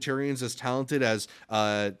documentarians as talented as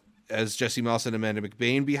Jesse Moss and Amanda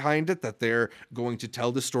McBain behind it, that they're going to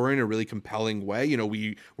tell the story in a really compelling way. You know,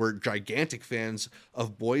 we were gigantic fans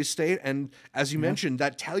of Boys State, and as you mentioned,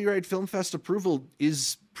 that Telluride Film Fest approval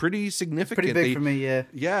is pretty significant. Pretty big for me, yeah.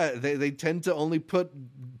 Yeah, they tend to only put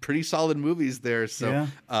pretty solid movies there, so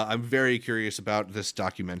I'm very curious about this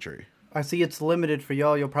documentary. I see it's limited for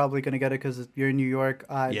y'all. You're probably going to get it because you're in New York.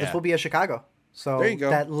 This will be at Chicago. So there you go.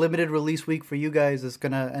 that limited release week for you guys is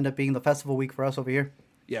going to end up being the festival week for us over here.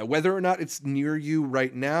 Yeah, whether or not it's near you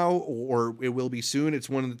right now or it will be soon, it's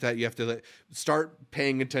one that you have to start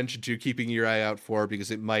paying attention to, keeping your eye out for,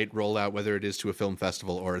 because it might roll out, whether it is to a film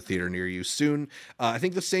festival or a theater near you soon. I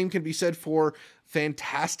think the same can be said for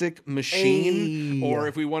Fantastic Machine, or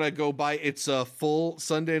if we want to go by its full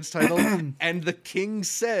Sundance title, And the King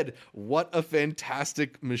Said. What a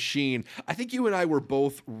fantastic machine. I think you and I were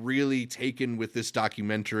both really taken with this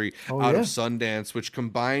documentary out of Sundance, which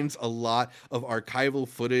combines a lot of archival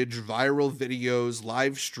footage, viral videos,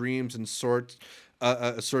 live streams, and sorts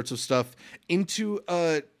of stuff into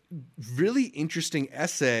a really interesting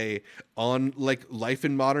essay on like life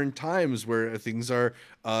in modern times, where things are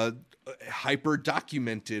hyper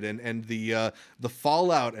documented and the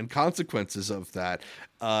fallout and consequences of that.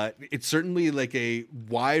 It's certainly like a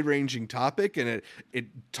wide ranging topic, and it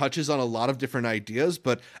touches on a lot of different ideas.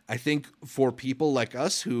 But I think for people like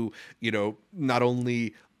us who, not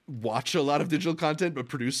only watch a lot of digital content but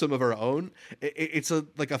produce some of our own, it's a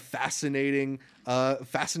fascinating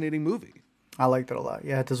movie. I liked it a lot.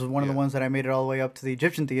 Yeah, this was one of the ones that I made it all the way up to the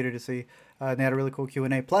Egyptian Theater to see. They had a really cool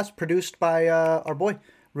Q&A. Plus, produced by our boy,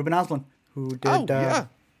 Ruben Östlund, who did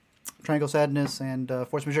Triangle Sadness and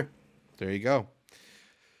Force Majeure. There you go.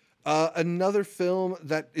 Another film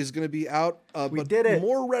that is going to be out, we did it.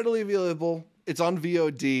 More readily available. It's on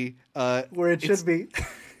VOD. Where it should be.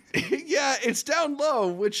 Yeah, it's down low,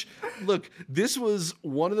 which, look, this was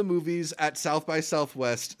one of the movies at South by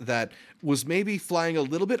Southwest that was maybe flying a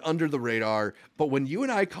little bit under the radar, but when you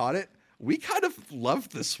and I caught it, we kind of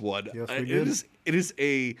loved this one. Yes, we did. It is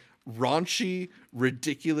a raunchy,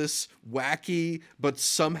 ridiculous, wacky, but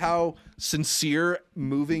somehow sincere,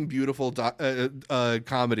 moving, beautiful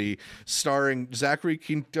comedy starring Zachary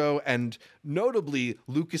Quinto and notably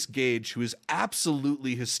Lucas Gage, who is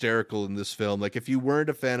absolutely hysterical in this film. Like, if you weren't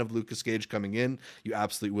a fan of Lucas Gage coming in, you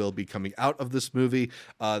absolutely will be coming out of this movie.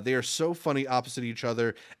 They are so funny opposite each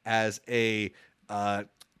other as a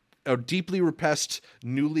deeply repressed,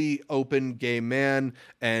 newly open gay man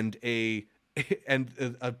and a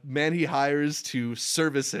man he hires to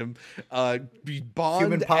service him,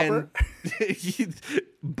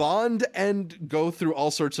 bond and go through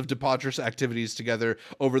all sorts of debaucherous activities together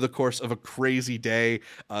over the course of a crazy day.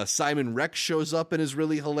 Simon Rex shows up and is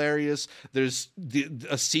really hilarious. There's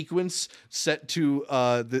a sequence set to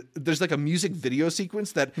there's like a music video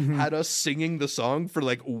sequence that had us singing the song for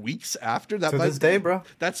like weeks after that. To this day, bro.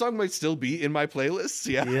 That song might still be in my playlists.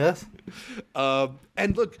 Yeah. Yes.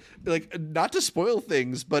 And look, like, not to spoil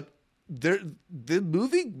things, but the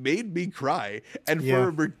movie made me cry. And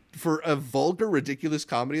for a vulgar, ridiculous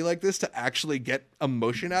comedy like this to actually get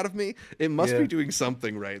emotion out of me, it must be doing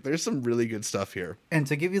something right. There's some really good stuff here. And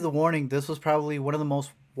to give you the warning, this was probably one of the most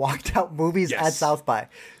walked out movies at South by.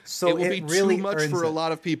 So it will be really too much for a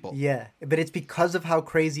lot of people. Yeah, but it's because of how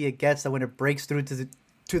crazy it gets that when it breaks through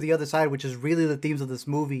to the other side, which is really the themes of this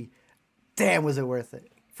movie, damn, was it worth it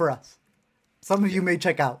for us. Some of you may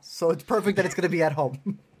check out, so it's perfect that it's going to be at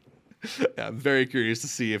home. Yeah, I'm very curious to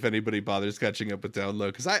see if anybody bothers catching up with Down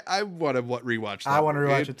Low, because I want to rewatch that. I want to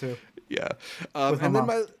rewatch it too. Yeah.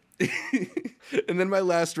 And then my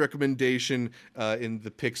last recommendation in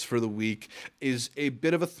the picks for the week is a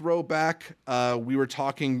bit of a throwback. We were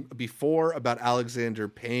talking before about Alexander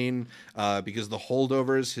Payne because The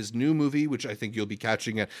Holdovers, his new movie, which I think you'll be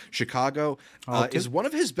catching at Chicago, is one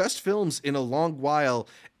of his best films in a long while.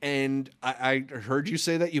 And I heard you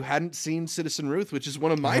say that you hadn't seen Citizen Ruth, which is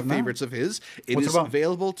one of my favorites of his. It is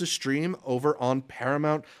available to stream over on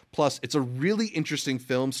Paramount Plus. It's a really interesting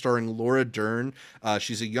film starring Laura Dern.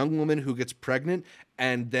 She's a young woman who gets pregnant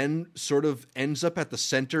and then sort of ends up at the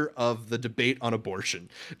center of the debate on abortion,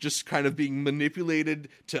 just kind of being manipulated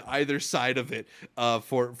to either side of it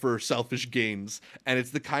for selfish gains. And it's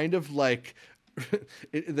the kind of like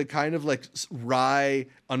wry,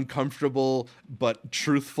 uncomfortable, but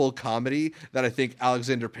truthful comedy that I think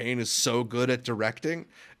Alexander Payne is so good at directing.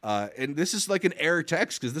 And this is like an air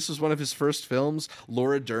text because this was one of his first films.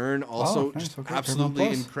 Laura Dern also absolutely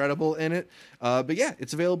incredible in it. But yeah,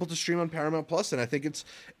 it's available to stream on Paramount Plus, and I think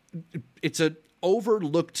it's an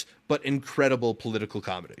overlooked but incredible political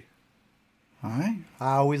comedy. All right.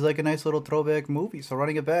 I always like a nice little throwback movie, so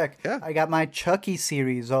running it back. Yeah. I got my Chucky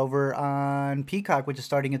series over on Peacock, which is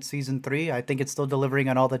starting at season 3. I think it's still delivering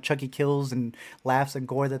on all the Chucky kills and laughs and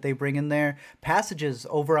gore that they bring in there. Passages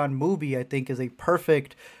over on Mubi, I think, is a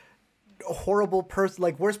perfect horrible person,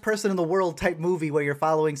 like worst person in the world type movie where you're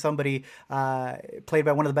following somebody played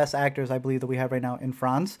by one of the best actors I believe that we have right now in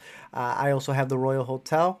France. I also have The Royal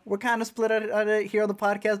Hotel. We're kind of split on it here on the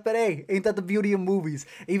podcast, but hey, ain't that the beauty of movies?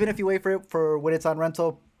 Even if you wait for it for when it's on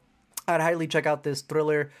rental, I'd highly check out this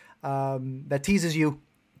thriller that teases you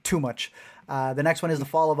too much. The next one is The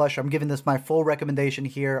Fall of Usher. I'm giving this my full recommendation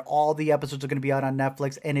here. All the episodes are going to be out on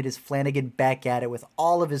Netflix, and it is Flanagan back at it with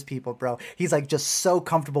all of his people, bro. He's like just so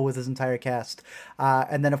comfortable with his entire cast.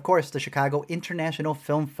 And then, of course, the Chicago International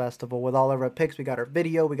Film Festival with all of our picks. We got our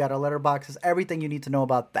video, we got our letterboxes, everything you need to know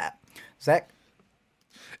about that. Zach?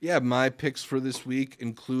 Yeah, my picks for this week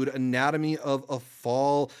include Anatomy of a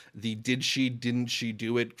Fall, the Did She, Didn't She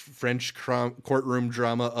Do It French courtroom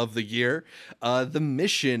drama of the year. The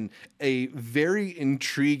Mission, a very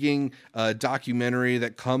intriguing documentary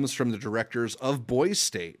that comes from the directors of Boys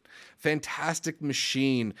State. Fantastic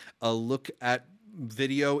Machine, a look at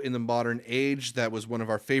video in the modern age. That was one of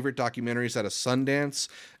our favorite documentaries at a Sundance.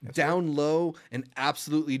 Down Low, an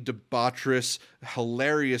absolutely debaucherous,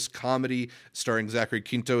 hilarious comedy starring Zachary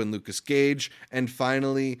Quinto and Lucas Gage. And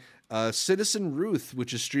finally, Citizen Ruth,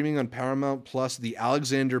 which is streaming on Paramount Plus, the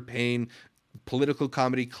Alexander Payne political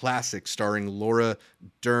comedy classic starring Laura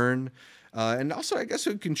Dern. And also, I guess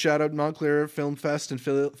we can shout out Montclair Film Fest and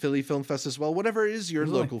Philly Film Fest as well. Whatever is your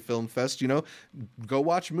local film fest, go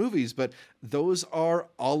watch movies. But those are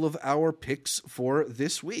all of our picks for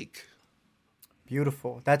this week.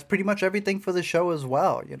 Beautiful. That's pretty much everything for the show as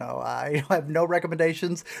well. I have no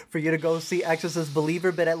recommendations for you to go see Exorcist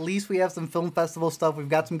Believer, but at least we have some film festival stuff. We've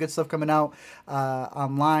got some good stuff coming out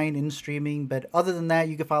online, in streaming. But other than that,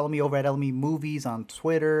 you can follow me over at LME Movies on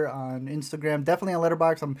Twitter, on Instagram, definitely on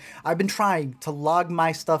Letterboxd. I've been trying to log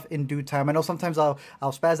my stuff in due time. I know sometimes I'll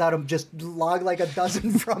spaz out and just log like a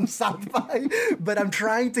dozen from South by, but I'm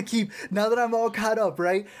trying to keep, now that I'm all caught up,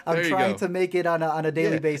 right? I'm trying to make it on a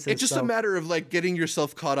daily basis. It's just a matter of getting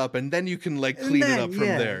yourself caught up, and then you can clean it up from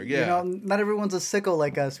there. Yeah, not everyone's a sicko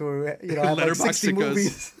like us who have like 60 sickos.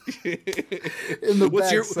 Movies in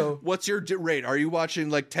the What's your rate? Are you watching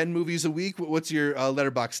 10 movies a week? What's your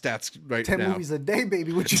Letterboxd stats right 10 now? 10 movies a day,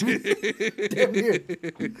 baby. What you mean? Damn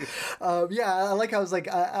weird. I like how I was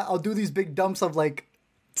I'll do these big dumps of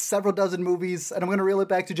several dozen movies, and I'm gonna reel it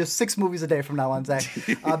back to just 6 movies a day from now on, Zach.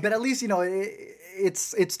 But at least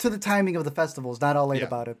it's to the timing of the festivals, not all late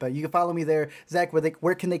about it. But you can follow me there, Zach.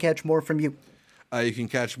 Where can they catch more from you? You can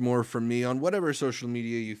catch more from me on whatever social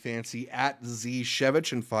media you fancy at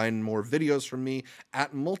ZShevich, and find more videos from me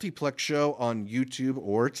at Multiplex Show on YouTube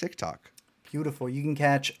or TikTok. Beautiful. You can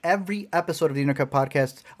catch every episode of the Intercut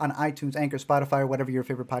Podcast on iTunes, Anchor, Spotify, or whatever your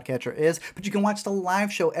favorite podcatcher is. But you can watch the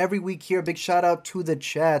live show every week here. Big shout out to the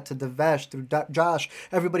chat, to Devesh, to Josh,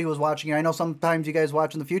 everybody who was watching here. I know sometimes you guys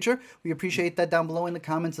watch in the future. We appreciate that down below in the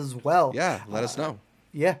comments as well. Yeah, let us know.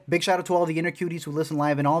 Yeah, big shout out to all the inner cuties who listen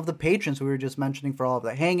live and all of the patrons we were just mentioning for all of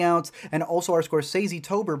the hangouts, and also our Scorsese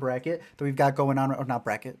Tober bracket that we've got going on, or not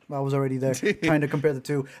bracket, I was already there trying to compare the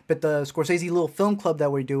two, but the Scorsese little film club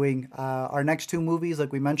that we're doing, our next 2 movies,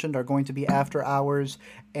 like we mentioned, are going to be After Hours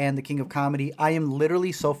and The King of Comedy. I am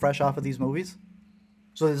literally so fresh off of these movies.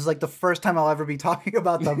 So this is the first time I'll ever be talking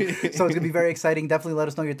about them. So it's going to be very exciting. Definitely let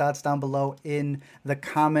us know your thoughts down below in the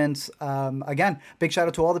comments. Again, big shout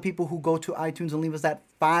out to all the people who go to iTunes and leave us that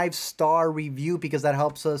 5-star review, because that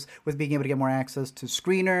helps us with being able to get more access to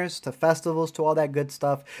screeners, to festivals, to all that good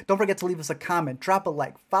stuff. Don't forget to leave us a comment, drop a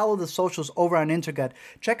like, follow the socials over on Intercut.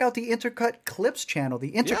 Check out the Intercut Clips channel,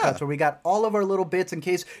 the Intercuts, where we got all of our little bits in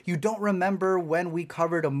case you don't remember when we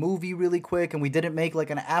covered a movie really quick and we didn't make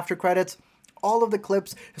an after credits. All of the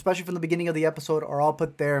clips, especially from the beginning of the episode, are all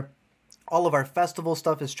put there. All of our festival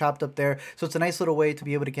stuff is chopped up there. So it's a nice little way to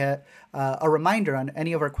be able to get a reminder on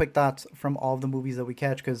any of our quick thoughts from all of the movies that we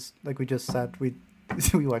catch. Because like we just said, we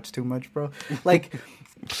watch too much, bro.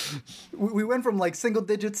 We went from single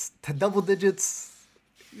digits to double digits.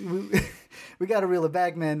 We got to reel it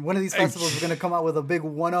back, man. One of these festivals, we're going to come out with a big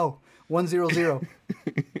 1-0, 1-0-0.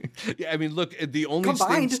 Yeah, I mean, look, the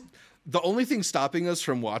only thing stopping us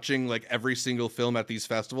from watching every single film at these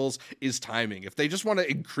festivals is timing. If they just want to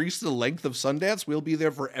increase the length of Sundance, we'll be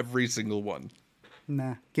there for every single one.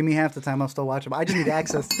 Nah, give me half the time, I'll still watch them. I just need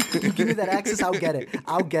access. You give me that access, I'll get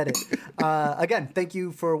it. Again, thank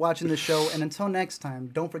you for watching the show, and until next time,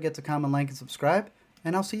 don't forget to comment, like, and subscribe,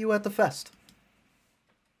 and I'll see you at the fest.